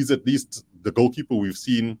he's at least the goalkeeper we've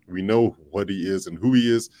seen. We know what he is and who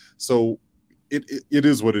he is. So it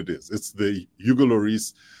is what it is. It's the Hugo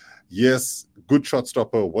Lloris. Yes, good shot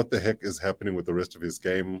stopper. What the heck is happening with the rest of his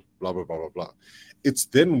game? Blah, blah, blah, blah, blah. It's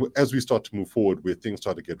then as we start to move forward where things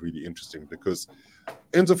start to get really interesting because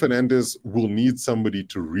Enzo Fernandez will need somebody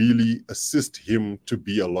to really assist him to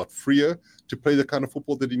be a lot freer, to play the kind of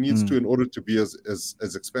football that he needs to in order to be as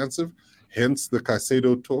expansive. Hence the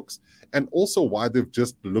Caicedo talks. And also why they've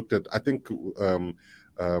just looked at, I think,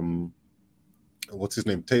 what's his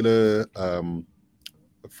name? Taylor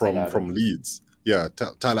from Leeds. Yeah,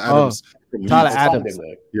 Tyler Adams. Tyler Adams.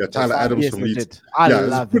 Yeah, Tyler Adams from Leeds.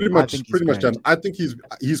 It's pretty much done. I think he's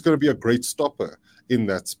going to be a great stopper in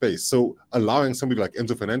that space. So allowing somebody like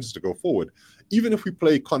Enzo Fernandez to go forward, even if we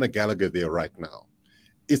play Conor Gallagher there right now,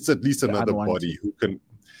 it's at least another body who can.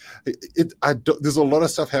 there's a lot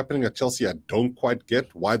of stuff happening at Chelsea. I don't quite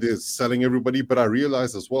get why they're selling everybody, but I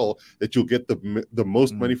realize as well that you'll get the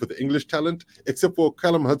most money for the English talent, except for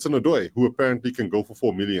Callum Hudson-Odoi, who apparently can go for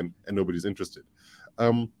 4 million and nobody's interested.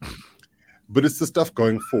 But it's the stuff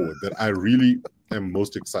going forward that I really am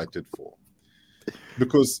most excited for,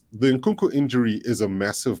 because the Nkunku injury is a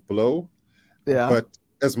massive blow. Yeah. But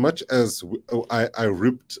as much as I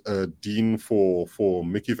ripped Dean for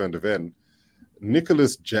Mickey van der Ven,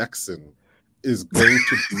 Nicholas Jackson is going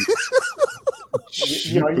to be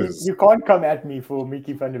you can't come at me for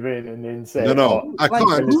Mickey van der Ven and then say, no, I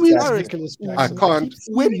can't. I can't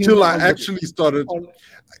till I actually started.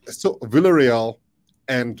 So Villarreal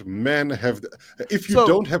and Man have. If you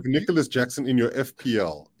don't have Nicholas Jackson in your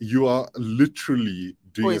FPL, you are literally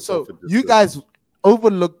doing yourself a disservice. You guys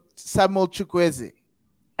overlooked Samuel Chukwueze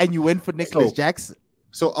and you went for Nicholas Jackson.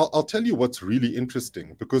 So I'll tell you what's really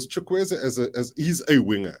interesting, because Chukwueze as he's a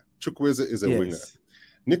winger. Chukwueze is a winger.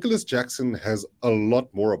 Nicholas Jackson has a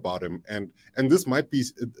lot more about him, and this might be.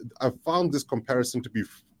 I found this comparison to be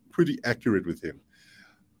pretty accurate with him.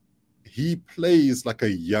 He plays like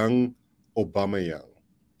a young Aubameyang,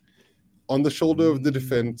 on the shoulder of the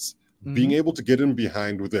defense, being able to get in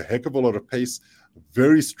behind with a heck of a lot of pace,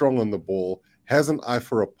 very strong on the ball, has an eye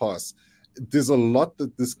for a pass. There's a lot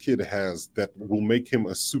that this kid has that will make him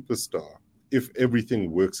a superstar if everything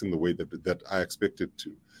works in the way that I expect it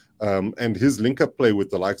to. And his link-up play with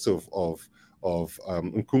the likes of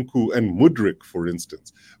Nkunku and Mudryk, for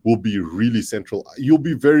instance, will be really central. You'll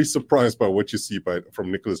be very surprised by what you see from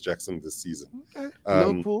Nicholas Jackson this season. Okay.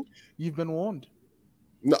 Liverpool, you've been warned.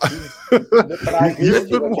 No. But I agree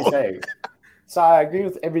with what you're saying. So I agree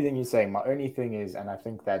with everything you're saying. My only thing is, and I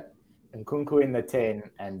think that Nkunku in the 10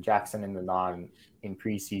 and Jackson in the 9 in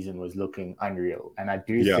preseason was looking unreal. And I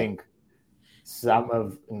do think some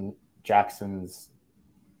of Jackson's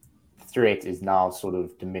threat is now sort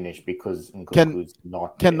of diminished because Nkunku's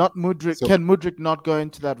not. Can Mudryk not go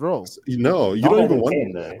into that role? No, you don't even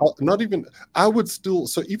want. Not even. I would still.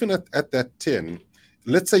 So even at that 10,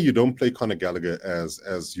 let's say you don't play Conor Gallagher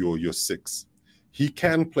as your 6, he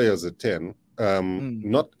can play as a 10.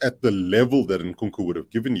 Not at the level that Nkunku would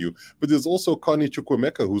have given you, but there's also Kani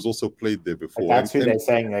Chukwuemeka, who's also played there before. But that's who they're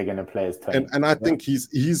saying they're going to play as 10. And I think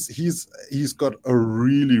he's got a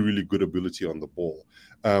really, really good ability on the ball.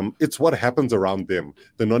 It's what happens around them.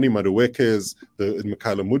 The Noni Maduekes, the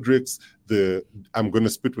Mikhailo Mudryks, I'm going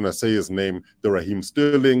to spit when I say his name, the Raheem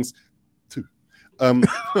Sterlings.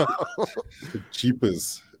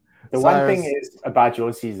 Cheapers. The one thing is about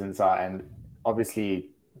your season, and obviously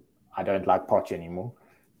I don't like Poch anymore,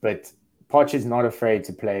 but Poch is not afraid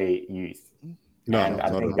to play youth. I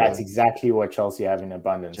think that's exactly what Chelsea have in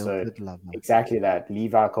abundance. Exactly that.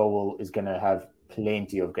 Levi Colwill is going to have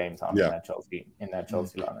plenty of game time in that Chelsea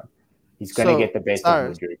lineup. He's going to get the best of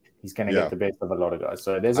Madrid. He's going to get the best of a lot of guys.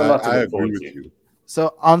 So there's a lot to look forward to.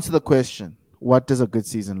 So answer the question: what does a good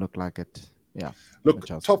season look like? Look,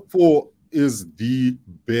 top 4 is the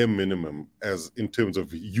bare minimum as in terms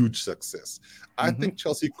of huge success. I think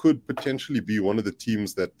Chelsea could potentially be one of the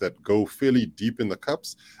teams that go fairly deep in the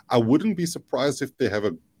cups. I wouldn't be surprised if they have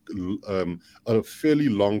a fairly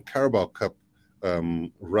long Carabao Cup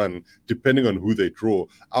run, depending on who they draw.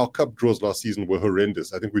 Our cup draws last season were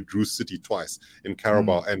horrendous. I think we drew City twice in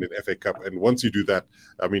Carabao and in FA Cup. And once you do that,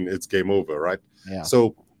 I mean, it's game over, right? Yeah.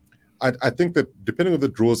 So I think that depending on the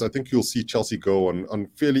draws, I think you'll see Chelsea go on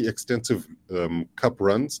fairly extensive cup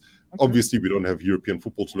runs. Okay. Obviously, we don't have European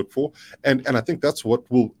football to look for. And I think that's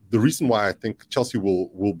the reason why I think Chelsea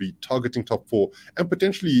will be targeting top 4 and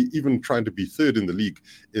potentially even trying to be third in the league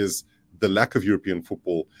is the lack of European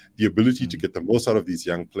football, the ability to get the most out of these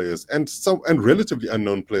young players and relatively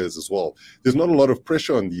unknown players as well. There's not a lot of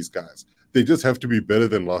pressure on these guys. They just have to be better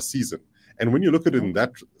than last season. And when you look at it in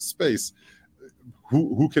that space,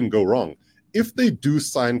 who can go wrong? If they do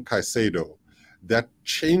sign Caicedo, that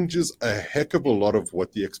changes a heck of a lot of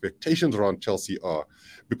what the expectations around Chelsea are,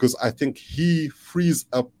 because I think he frees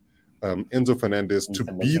up Enzo Fernandez to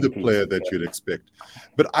be the player that you'd expect.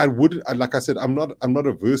 But like I said, I'm not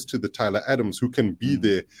averse to the Tyler Adams who can be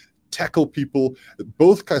there, tackle people.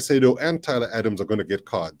 Both Caicedo and Tyler Adams are going to get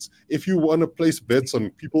cards. If you want to place bets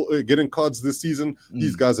on people getting cards this season,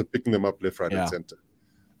 these guys are picking them up left, right, and center.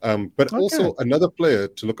 But also another player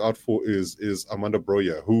to look out for is Amanda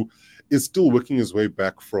Broja, who is still working his way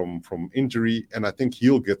back from injury, and I think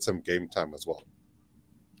he'll get some game time as well.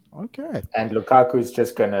 Okay. And Lukaku's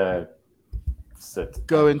just gonna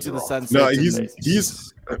go into the sunset. No,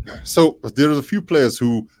 he's so there's a few players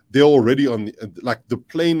who they're already on the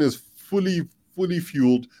plane is fully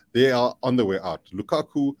fueled. They are on their way out.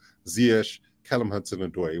 Lukaku, Ziyech, Callum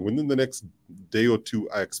Hudson-Odoi. Within the next day or two,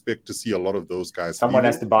 I expect to see a lot of those guys. Someone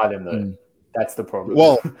has to buy them, though. That's the problem.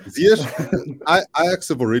 Well, Ziyech, Ajax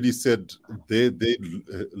have already said they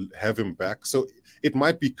have him back. So it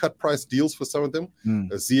might be cut price deals for some of them.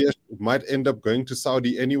 Ziyech might end up going to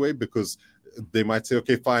Saudi anyway, because they might say,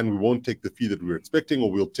 okay, fine, we won't take the fee that we're expecting,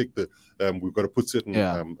 or we'll take the, we've got to put certain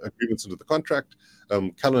agreements into the contract.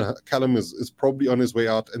 Callum is probably on his way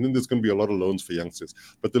out, and then there's going to be a lot of loans for youngsters.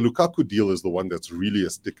 But the Lukaku deal is the one that's really a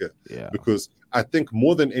sticker, because I think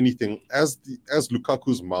more than anything, as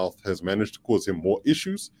Lukaku's mouth has managed to cause him more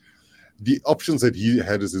issues, the options that he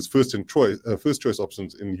had as his first choice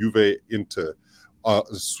options in Juve, Inter, are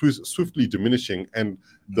swiftly diminishing, and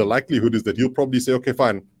the likelihood is that he'll probably say, okay,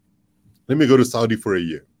 fine, let me go to Saudi for a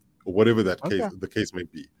year, or whatever the case may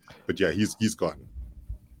be. But yeah, he's gone.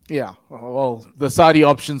 Yeah, well, the Saudi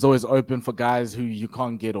option's always open for guys who you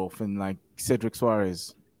can't get off, and like Cedric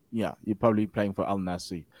Suarez, you're probably playing for Al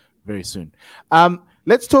Nassr very soon.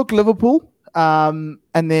 Let's talk Liverpool, and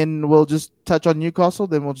then we'll just touch on Newcastle,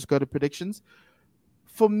 then we'll just go to predictions.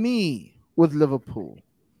 For me, with Liverpool,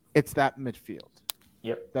 it's that midfield.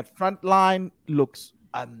 Yep. That front line looks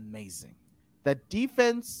amazing. That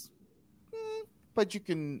defense, but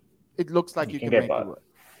it looks like you can make it work.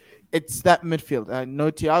 It's that midfield. I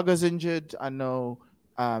know Thiago's injured. I know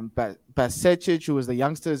Basecic, who was the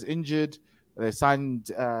youngster, is injured. They signed,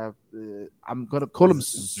 I'm going to call him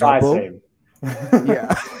Zabo.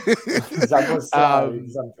 Yeah.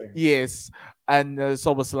 Something. Yes. And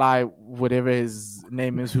Soboslai, whatever his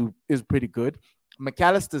name is, who is pretty good.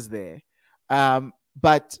 McAllister's there.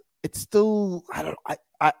 But it's still, I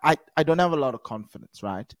don't have a lot of confidence,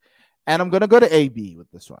 right? And I'm going to go to AB with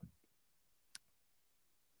this one.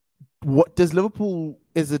 What does Liverpool,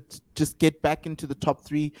 is it just get back into the top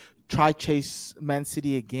three, try chase Man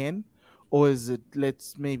City again? Or is it,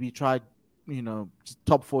 let's maybe try,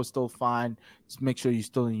 top four still fine, just make sure you're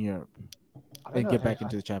still in Europe and get back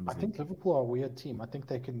into the Champions League? I think Liverpool are a weird team. I think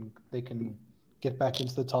they can get back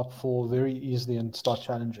into the top four very easily and start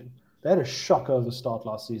challenging. They had a shock-over start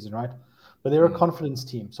last season, right? But they're a confidence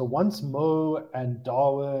team. So once Mo and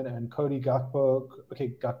Darwin and Cody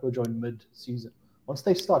Gakpo joined mid-season. Once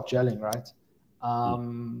they start gelling, right,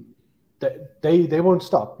 they won't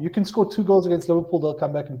stop. You can score 2 goals against Liverpool, they'll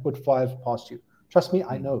come back and put 5 past you. Trust me,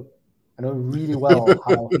 I know really well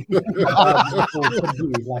how Liverpool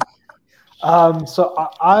can be. So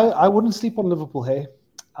I wouldn't sleep on Liverpool. Hey,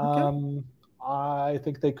 I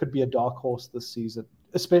think they could be a dark horse this season,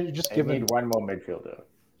 especially just given need one more midfielder.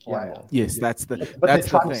 Yes, that's the but that's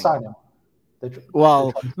they're trying the to sign thing. him.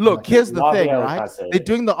 Look, here's the thing, right? They're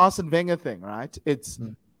doing the Arsene Wenger thing, right? It's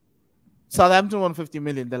Southampton won 50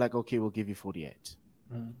 million. They're like, okay, we'll give you 48.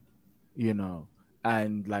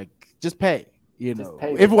 And like, just pay.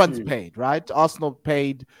 Everyone's paid, right? Arsenal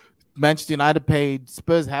paid, Manchester United paid,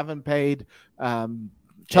 Spurs haven't paid,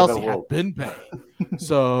 Chelsea had been paid.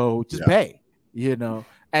 So just pay,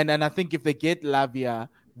 And I think if they get Lavia,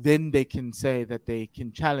 then they can say that they can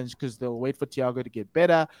challenge, because they'll wait for Thiago to get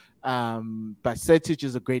better. Basecic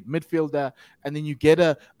is a great midfielder. And then you get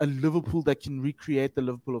a Liverpool that can recreate the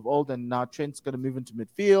Liverpool of old. And now Trent's going to move into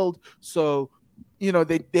midfield. So,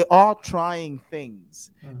 they are trying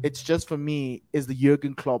things. It's just, for me, is the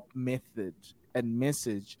Jurgen Klopp method and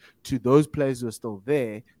message to those players who are still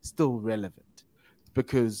there still relevant?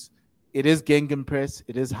 Because it is gegenpress,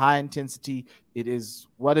 it is high intensity, it is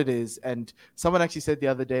what it is. And someone actually said the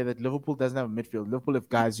other day that Liverpool doesn't have a midfield. Liverpool have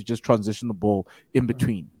guys who just transition the ball in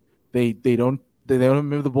between. They don't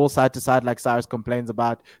move the ball side to side like Cyrus complains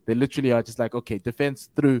about. They literally are just like, okay, defense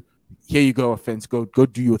through, here you go, offense, go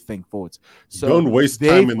do your thing forwards. So don't waste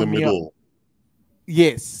time in the middle.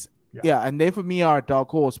 Yes. Yeah, and they for me are a dark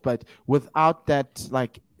horse, but without that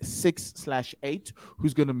like 6/8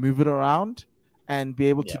 who's going to move it around and be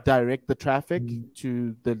able to direct the traffic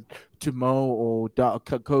to Mo or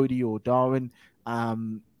Cody or Darwin,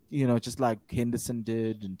 just like Henderson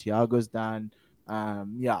did and Thiago's done.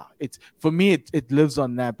 It's for me, it lives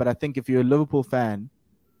on that. But I think if you're a Liverpool fan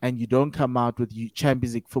and you don't come out with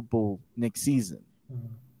Champions League football next season,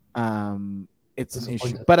 it's an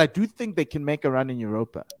issue. But I do think they can make a run in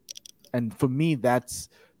Europa. And for me, that's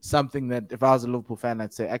something that if I was a Liverpool fan,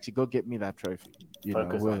 I'd say, actually, go get me that trophy.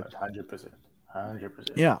 Focus on it, 100%.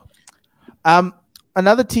 100%. Yeah.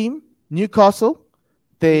 Another team, Newcastle,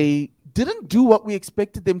 they didn't do what we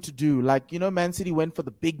expected them to do. Like, Man City went for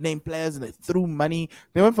the big name players and they threw money.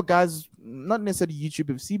 They went for guys, not necessarily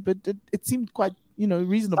YouTube FC, but it seemed quite,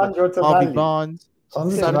 reasonable. Harvey Barnes.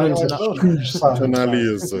 Tonali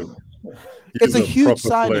is it's a huge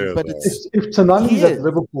signing, player, but if Tonali's at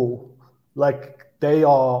Liverpool, like they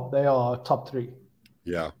are top 3.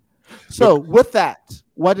 Yeah. So with that,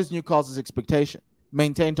 what is Newcastle's expectation?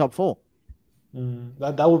 Maintain top 4.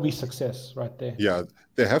 That would be success right there. Yeah,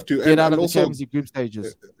 they have to Get out of the also, Champions League group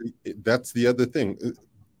stages. That's the other thing.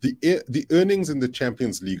 The earnings in the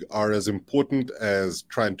Champions League are as important as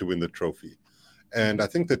trying to win the trophy. And I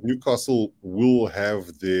think that Newcastle will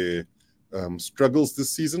have their struggles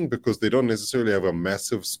this season because they don't necessarily have a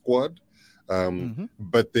massive squad,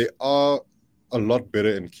 but they are a lot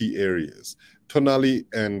better in key areas. Tonali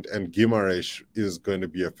and Guimaraes is going to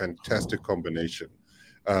be a fantastic combination.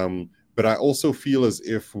 But I also feel as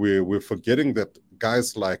if we're forgetting that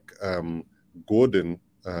guys like Gordon.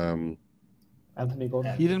 Anthony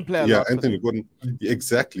Gordon. He didn't play a lot. Anthony Gordon.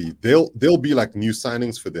 Exactly. They'll be like new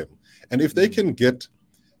signings for them. And if they can get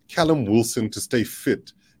Callum Wilson to stay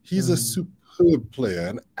fit, he's a superb player,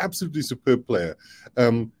 an absolutely superb player.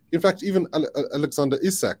 In fact, even Alexander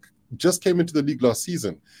Isak just came into the league last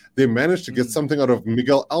season. They managed to get something out of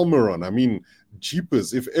Miguel Almiron. I mean,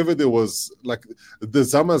 jeepers, if ever there was like the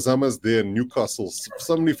Zamas there in Newcastle,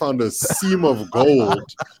 somebody found a seam of gold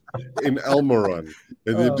in Almiron.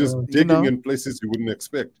 And they're just digging in places you wouldn't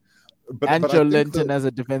expect. But Joe Linton as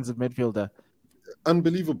a defensive midfielder.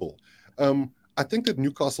 Unbelievable. I think that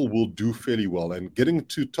Newcastle will do fairly well, and getting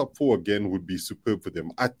to top 4 again would be superb for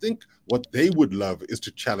them. I think what they would love is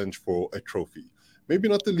to challenge for a trophy. Maybe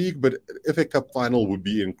not the league, but FA Cup final would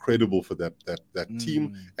be incredible for that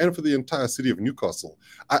team and for the entire city of Newcastle.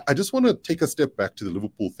 I just want to take a step back to the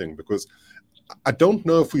Liverpool thing because I don't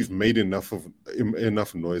know if we've made enough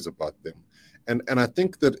noise about them. And I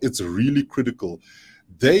think that it's really critical.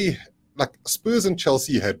 They, like Spurs and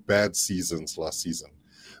Chelsea, had bad seasons last season.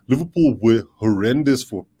 Liverpool were horrendous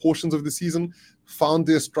for portions of the season, found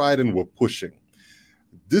their stride and were pushing.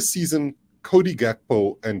 This season, Cody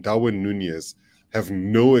Gakpo and Darwin Núñez have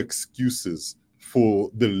no excuses for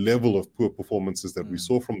the level of poor performances that we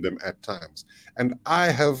saw from them at times. And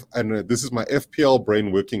this is my FPL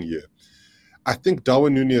brain working here, I think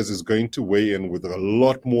Darwin Núñez is going to weigh in with a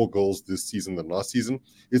lot more goals this season than last season.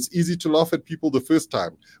 It's easy to laugh at people the first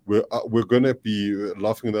time. We're going to be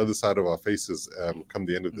laughing on the other side of our faces come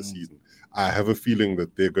the end of the season. I have a feeling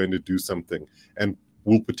that they're going to do something and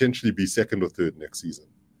will potentially be second or third next season.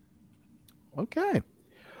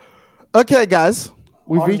 Okay, guys.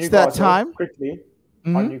 We've reached that time. Quickly,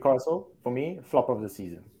 on Newcastle, for me, flop of the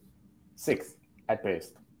season. 6th at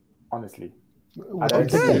best, honestly. I don't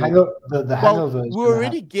think the hangover is we're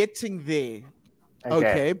already getting there.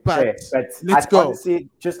 Okay, but let's go. Honestly,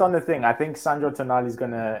 just on the thing, I think Sandro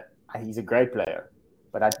Tonali he's a great player,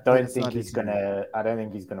 but I don't think he's gonna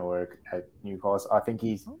work at Newcastle. I think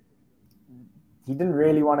he didn't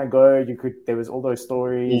really want to go. There was all those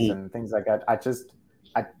stories and things like that.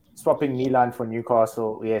 Swapping Milan for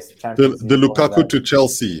Newcastle, yes, Champions League. The Lukaku to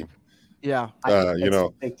Chelsea. Yeah,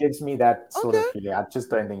 it gives me that sort of feeling. I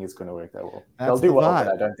just don't think it's going to work that well. They'll do well,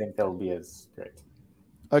 but I don't think they'll be as great.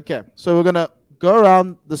 Okay, so we're gonna go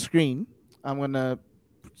around the screen. I'm gonna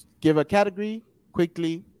give a category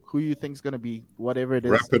quickly. Who you think is gonna be whatever it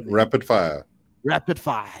is. Rapid fire. Rapid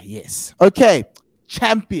fire. Yes. Okay.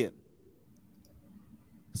 Champion.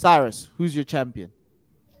 Cyrus, who's your champion?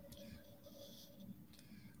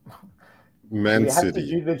 Man City.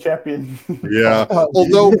 You the champion. Yeah.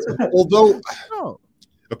 although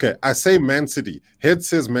okay, I say Man City. Head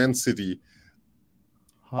says Man City.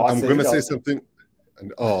 I'm gonna say something.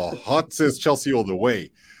 Heart says Chelsea all the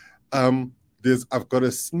way. I've got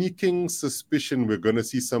a sneaking suspicion we're gonna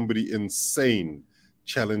see somebody insane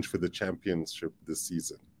challenge for the championship this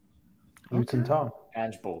season. Luton Town.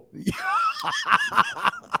 Ange Ball.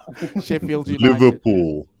 Sheffield United.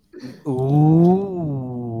 Liverpool.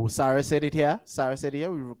 Ooh, Sarah said it here.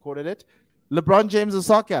 We recorded it. LeBron James of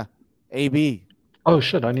soccer. AB. Oh,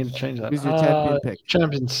 shit. I need to change that. Who's your champion pick?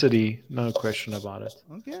 Champion City. No question about it.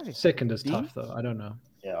 Okay. Second is tough, though. I don't know.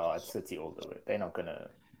 Yeah, it's City all the way. They're not going to...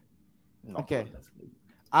 Okay.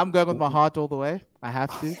 I'm going with my heart all the way. I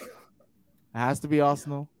have to. It has to be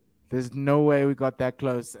Arsenal. There's no way we got that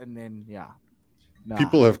close. And then, Nah.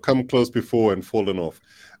 People have come close before and fallen off.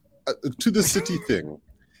 To the City thing,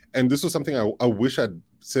 and this was something I wish I'd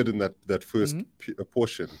said in that first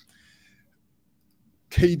portion.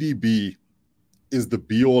 KDB is the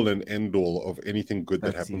be-all and end-all of anything good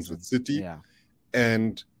that happens with City,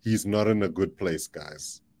 and he's not in a good place,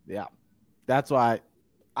 guys. Yeah, that's why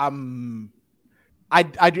I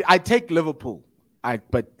take Liverpool.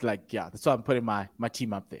 That's why I'm putting my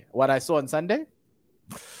team up there. What I saw on Sunday,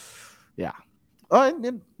 Oh,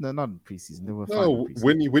 no, not in preseason. They were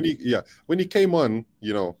when he came on,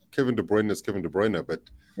 Kevin De Bruyne is Kevin De Bruyne, but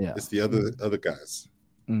it's the other guys.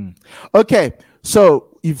 Okay,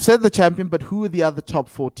 so you've said the champion, but who are the other top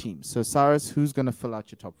 4 teams? So Cyrus, who's going to fill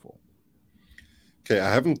out your top 4? Okay,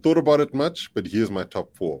 I haven't thought about it much, but here's my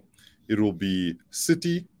top 4. It will be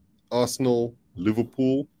City, Arsenal,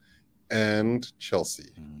 Liverpool, and Chelsea.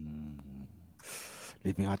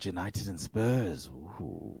 Leaving out United and Spurs.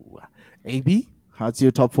 Ooh. AB, how's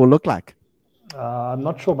your top 4 look like? I'm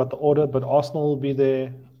not sure about the order, but Arsenal will be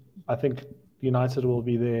there. I think United will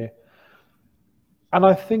be there. And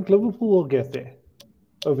I think Liverpool will get there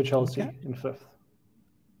over Chelsea in 5th.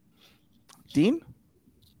 Dean?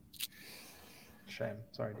 Shame.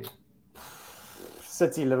 Sorry, Dean.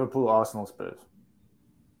 City, Liverpool, Arsenal, Spurs.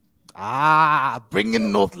 Bring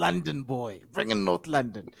in North London, boy. Bring in North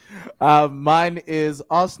London. Mine is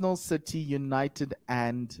Arsenal, City, United,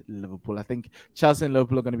 and Liverpool. I think Chelsea and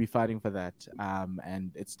Liverpool are going to be fighting for that.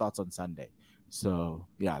 And it starts on Sunday. So,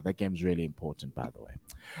 yeah, that game's really important, by the way.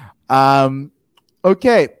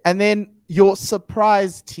 Okay. And then your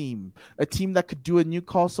surprise team, a team that could do a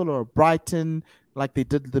Newcastle or a Brighton like they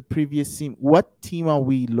did the previous team. What team are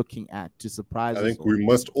we looking at to surprise us? I think we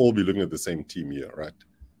must all be looking at the same team here, right?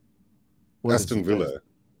 Aston Villa.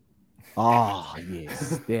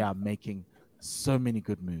 Yes. They are making so many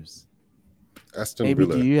good moves. Aston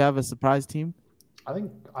Villa. Do you have a surprise team? I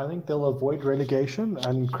think they'll avoid relegation,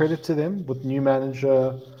 and credit to them with new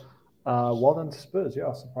manager. Well done to Spurs.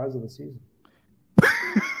 Yeah, surprise of the season.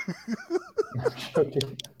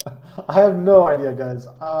 I have no idea, guys.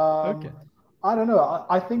 Okay. I don't know.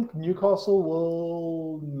 I think Newcastle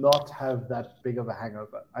will not have that big of a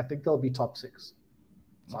hangover. I think they'll be top 6.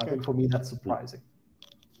 So I think for me that's surprising.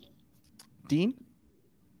 Dean?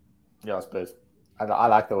 Yeah, Spurs. I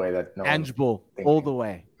like the way that Ange Ball all the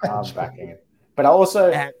way. I'm backing it. But I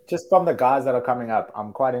also, just from the guys that are coming up,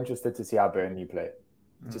 I'm quite interested to see how Burnley play.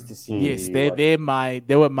 Just to see. Yes, they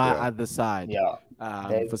were my other side. Yeah.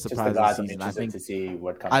 For surprise of the season. I think to see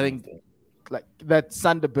what comes. I think like that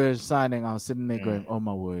Sunderberg signing, I was sitting there going, "Oh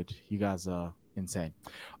my word, you guys are insane."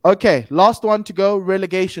 Okay, last one to go.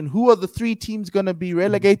 Relegation. Who are the 3 teams going to be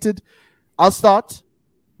relegated? I'll start.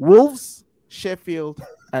 Wolves, Sheffield,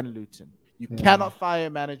 and Luton. You cannot fire a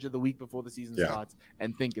manager the week before the season starts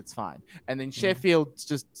and think it's fine. And then Sheffield's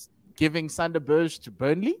just giving Sunderberg to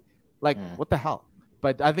Burnley. Like, what the hell?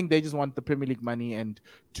 But I think they just want the Premier League money and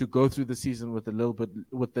to go through the season with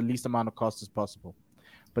the least amount of cost as possible.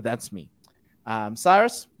 But that's me.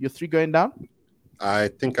 Cyrus, your 3 going down? I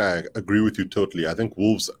think I agree with you totally. I think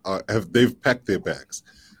Wolves they've packed their bags.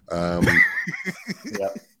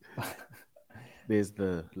 There's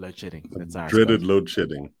the load shedding. That's dreaded load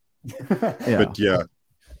shedding. But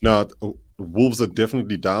no, Wolves are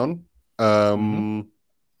definitely down.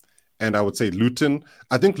 And I would say Luton.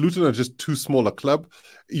 I think Luton are just too small a club.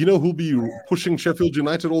 You know who'll be pushing Sheffield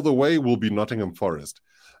United all the way will be Nottingham Forest.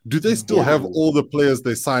 Do they still have all the players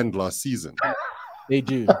they signed last season? They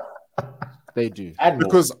do. They do.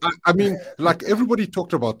 Because, I mean, like everybody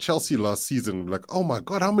talked about Chelsea last season. Like, oh my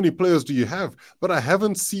God, how many players do you have? But I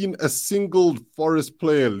haven't seen a single Forest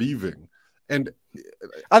player leaving. And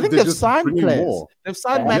I think they've signed players. More. They've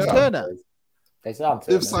signed Matt Turner. They signed.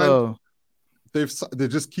 They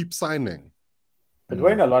just keep signing. But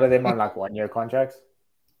weren't a lot of them on like 1-year contracts?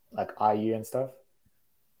 Like IU and stuff?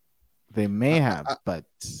 They may have, but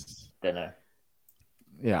don't know.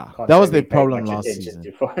 Yeah. That was their problem last season.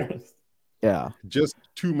 Yeah. Just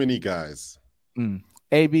too many guys.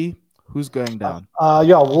 AB, who's going down?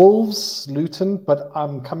 Wolves, Luton, but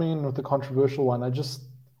I'm coming in with the controversial one. I just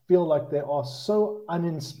feel like they are so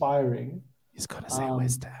uninspiring. He's going to say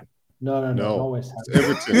West Ham. No, not West Ham.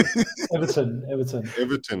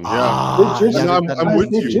 Everton, yeah. I'm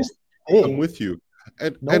with you. I'm with you.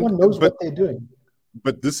 No one knows what they're doing.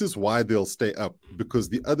 But this is why they'll stay up, because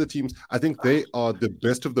the other teams, I think they are the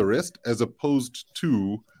best of the rest, as opposed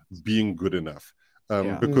to being good enough.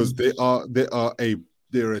 Because they're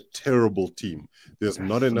a terrible team. There's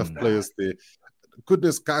not enough players there.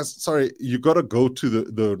 Goodness, guys, sorry, you got to go to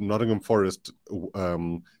the Nottingham Forest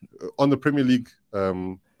on the Premier League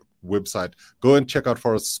website. Go and check out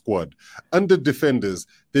Forest squad. Under defenders,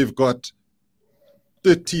 they've got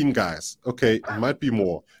 13 guys. Okay, it might be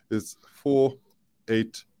more. There's 4,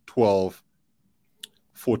 8, 12,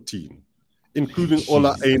 14, including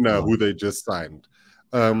Ola Aina, who they just signed.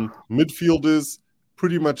 Midfielders,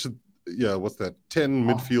 pretty much, 10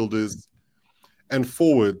 midfielders. And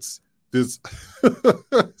forwards, there's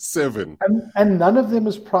 7. And none of them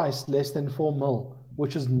is priced less than 4 mil,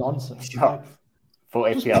 which is nonsense. Yeah. For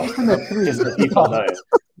FPL. Just the people know.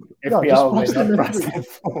 FPL is not priced at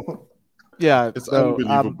 4. Yeah. It's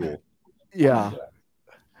unbelievable. Yeah.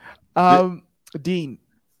 Dean,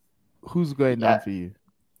 who's going down for you?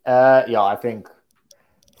 Yeah, I think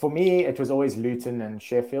for me, it was always Luton and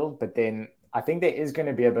Sheffield, but then I think there is going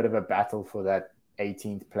to be a bit of a battle for that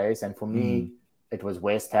 18th place. And for me, it was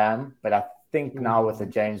West Ham. But I think now with the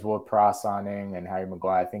James Ward-Prowse signing and Harry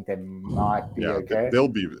Maguire, I think they might be okay. They'll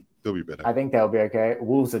be better. I think they'll be okay.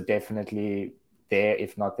 Wolves are definitely there,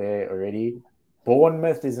 if not there already.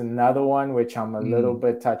 Bournemouth is another one which I'm a little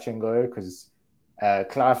bit touch and go because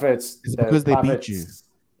Clivett's... because they beat you.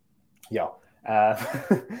 Yeah.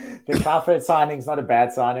 The Clifford signing is not a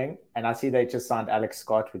bad signing, and I see they just signed Alex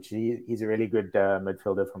Scott, which he's a really good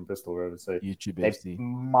midfielder from Bristol Rovers. So they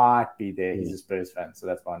might be there. He's a Spurs fan, so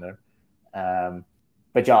that's fine.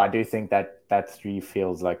 But yeah, I do think that 3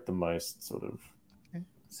 feels like the most sort of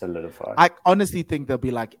solidified. I honestly think there'll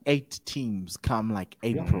be like 8 teams come like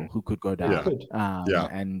April who could go down.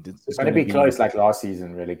 And it's going to be close like last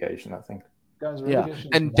season relegation, I think.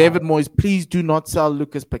 And David Moyes, please do not sell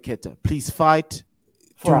Lucas Paqueta. Please fight.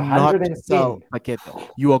 For do not sell Paqueta.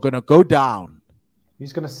 You are going to go down.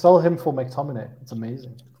 He's going to sell him for McTominay. It's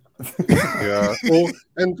amazing. Yeah.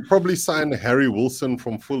 And probably sign Harry Wilson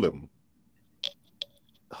from Fulham.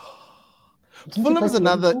 Fulham's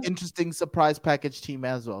another interesting surprise package team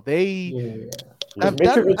as well. They have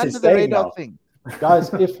done under the radar thing.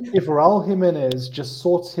 Guys, if Raul Jimenez just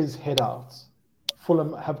sorts his head out,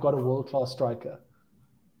 Fulham have got a world-class striker.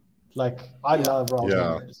 Like, I love Raul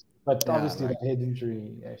Jimenez. But obviously the head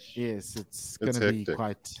injury. Yes, it's going to be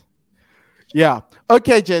quite... Yeah.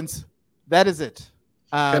 Okay, gents. That is it.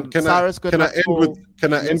 Cyrus, can I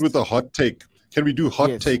end with a hot take? Can we do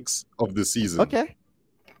hot takes of the season? Okay.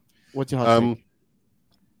 What's your hot take?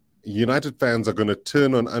 United fans are going to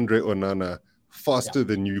turn on Andre Onana faster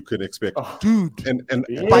than you can expect. Dude. And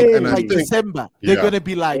by I think, December, they're going to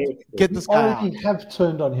be like, get this guy already have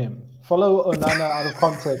turned on him. Follow Onana out of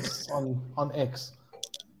context on X.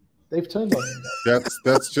 They've turned on him.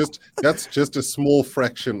 That's just a small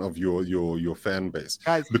fraction of your fan base.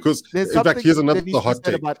 Guys, because in fact, here's another hot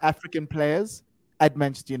take about African players at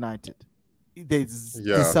Manchester United. There's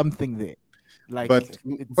something there. Like,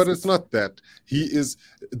 but it's not that. He is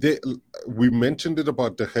there. We mentioned it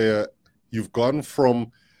about De Gea. You've gone from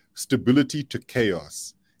stability to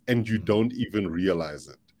chaos, and you don't even realize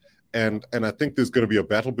it. And I think there's going to be a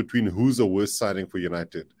battle between who's the worst signing for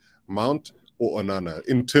United, Mount or Onana,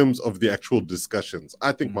 in terms of the actual discussions.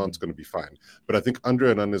 I think Mount's going to be fine, but I think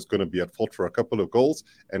Andre Onana is going to be at fault for a couple of goals,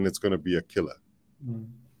 and it's going to be a killer.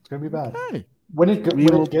 It's going to be bad. Okay. When it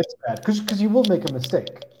gets bad, because he will make a mistake.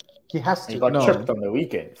 He has to. He got tripped on the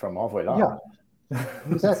weekend from halfway line. Yeah,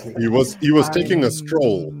 exactly. He was taking a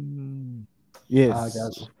stroll.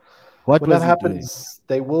 Yes. When that happens,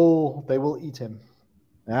 they will eat him.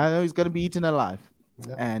 I know he's going to be eaten alive,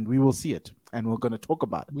 and we will see it, and we're going to talk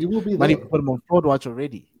about it. We will be there. Put him on fraud watch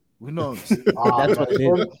already. Who knows? That's what it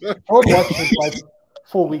is. Fraud watch is like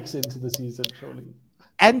 4 weeks into the season, surely.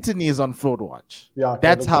 Anthony is on fraud watch. Yeah,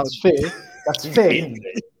 that's how it's fair. That's fair.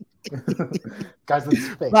 Guys, that's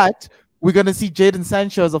fair. But we're going to see Jadon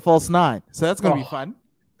Sancho as a false 9, so that's going to be fun.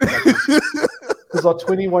 Because our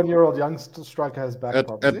 21-year-old young striker has back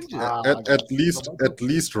problems. At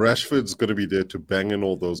least Rashford's going to be there to bang in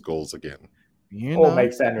all those goals again. Or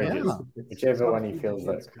make sandwiches, whichever one he feels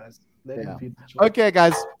like. Okay,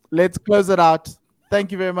 guys, let's close it out.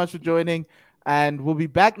 Thank you very much for joining, and we'll be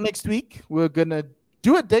back next week. We're gonna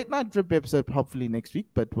do a date night drip episode hopefully next week,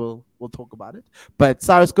 but we'll talk about it. But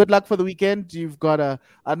Cyrus, good luck for the weekend. You've got I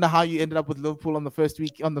don't know how you ended up with Liverpool on the first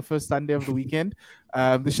Sunday of the weekend.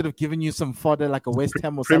 They should have given you some fodder like a West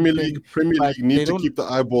Ham or Premier something. Premier League need to keep the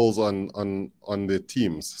eyeballs on their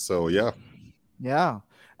teams. So yeah.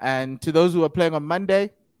 And to those who are playing on Monday,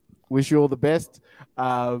 wish you all the best.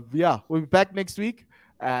 We'll be back next week,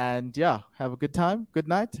 and have a good time. Good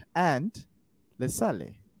night, and le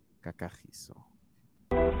sale cacajizo.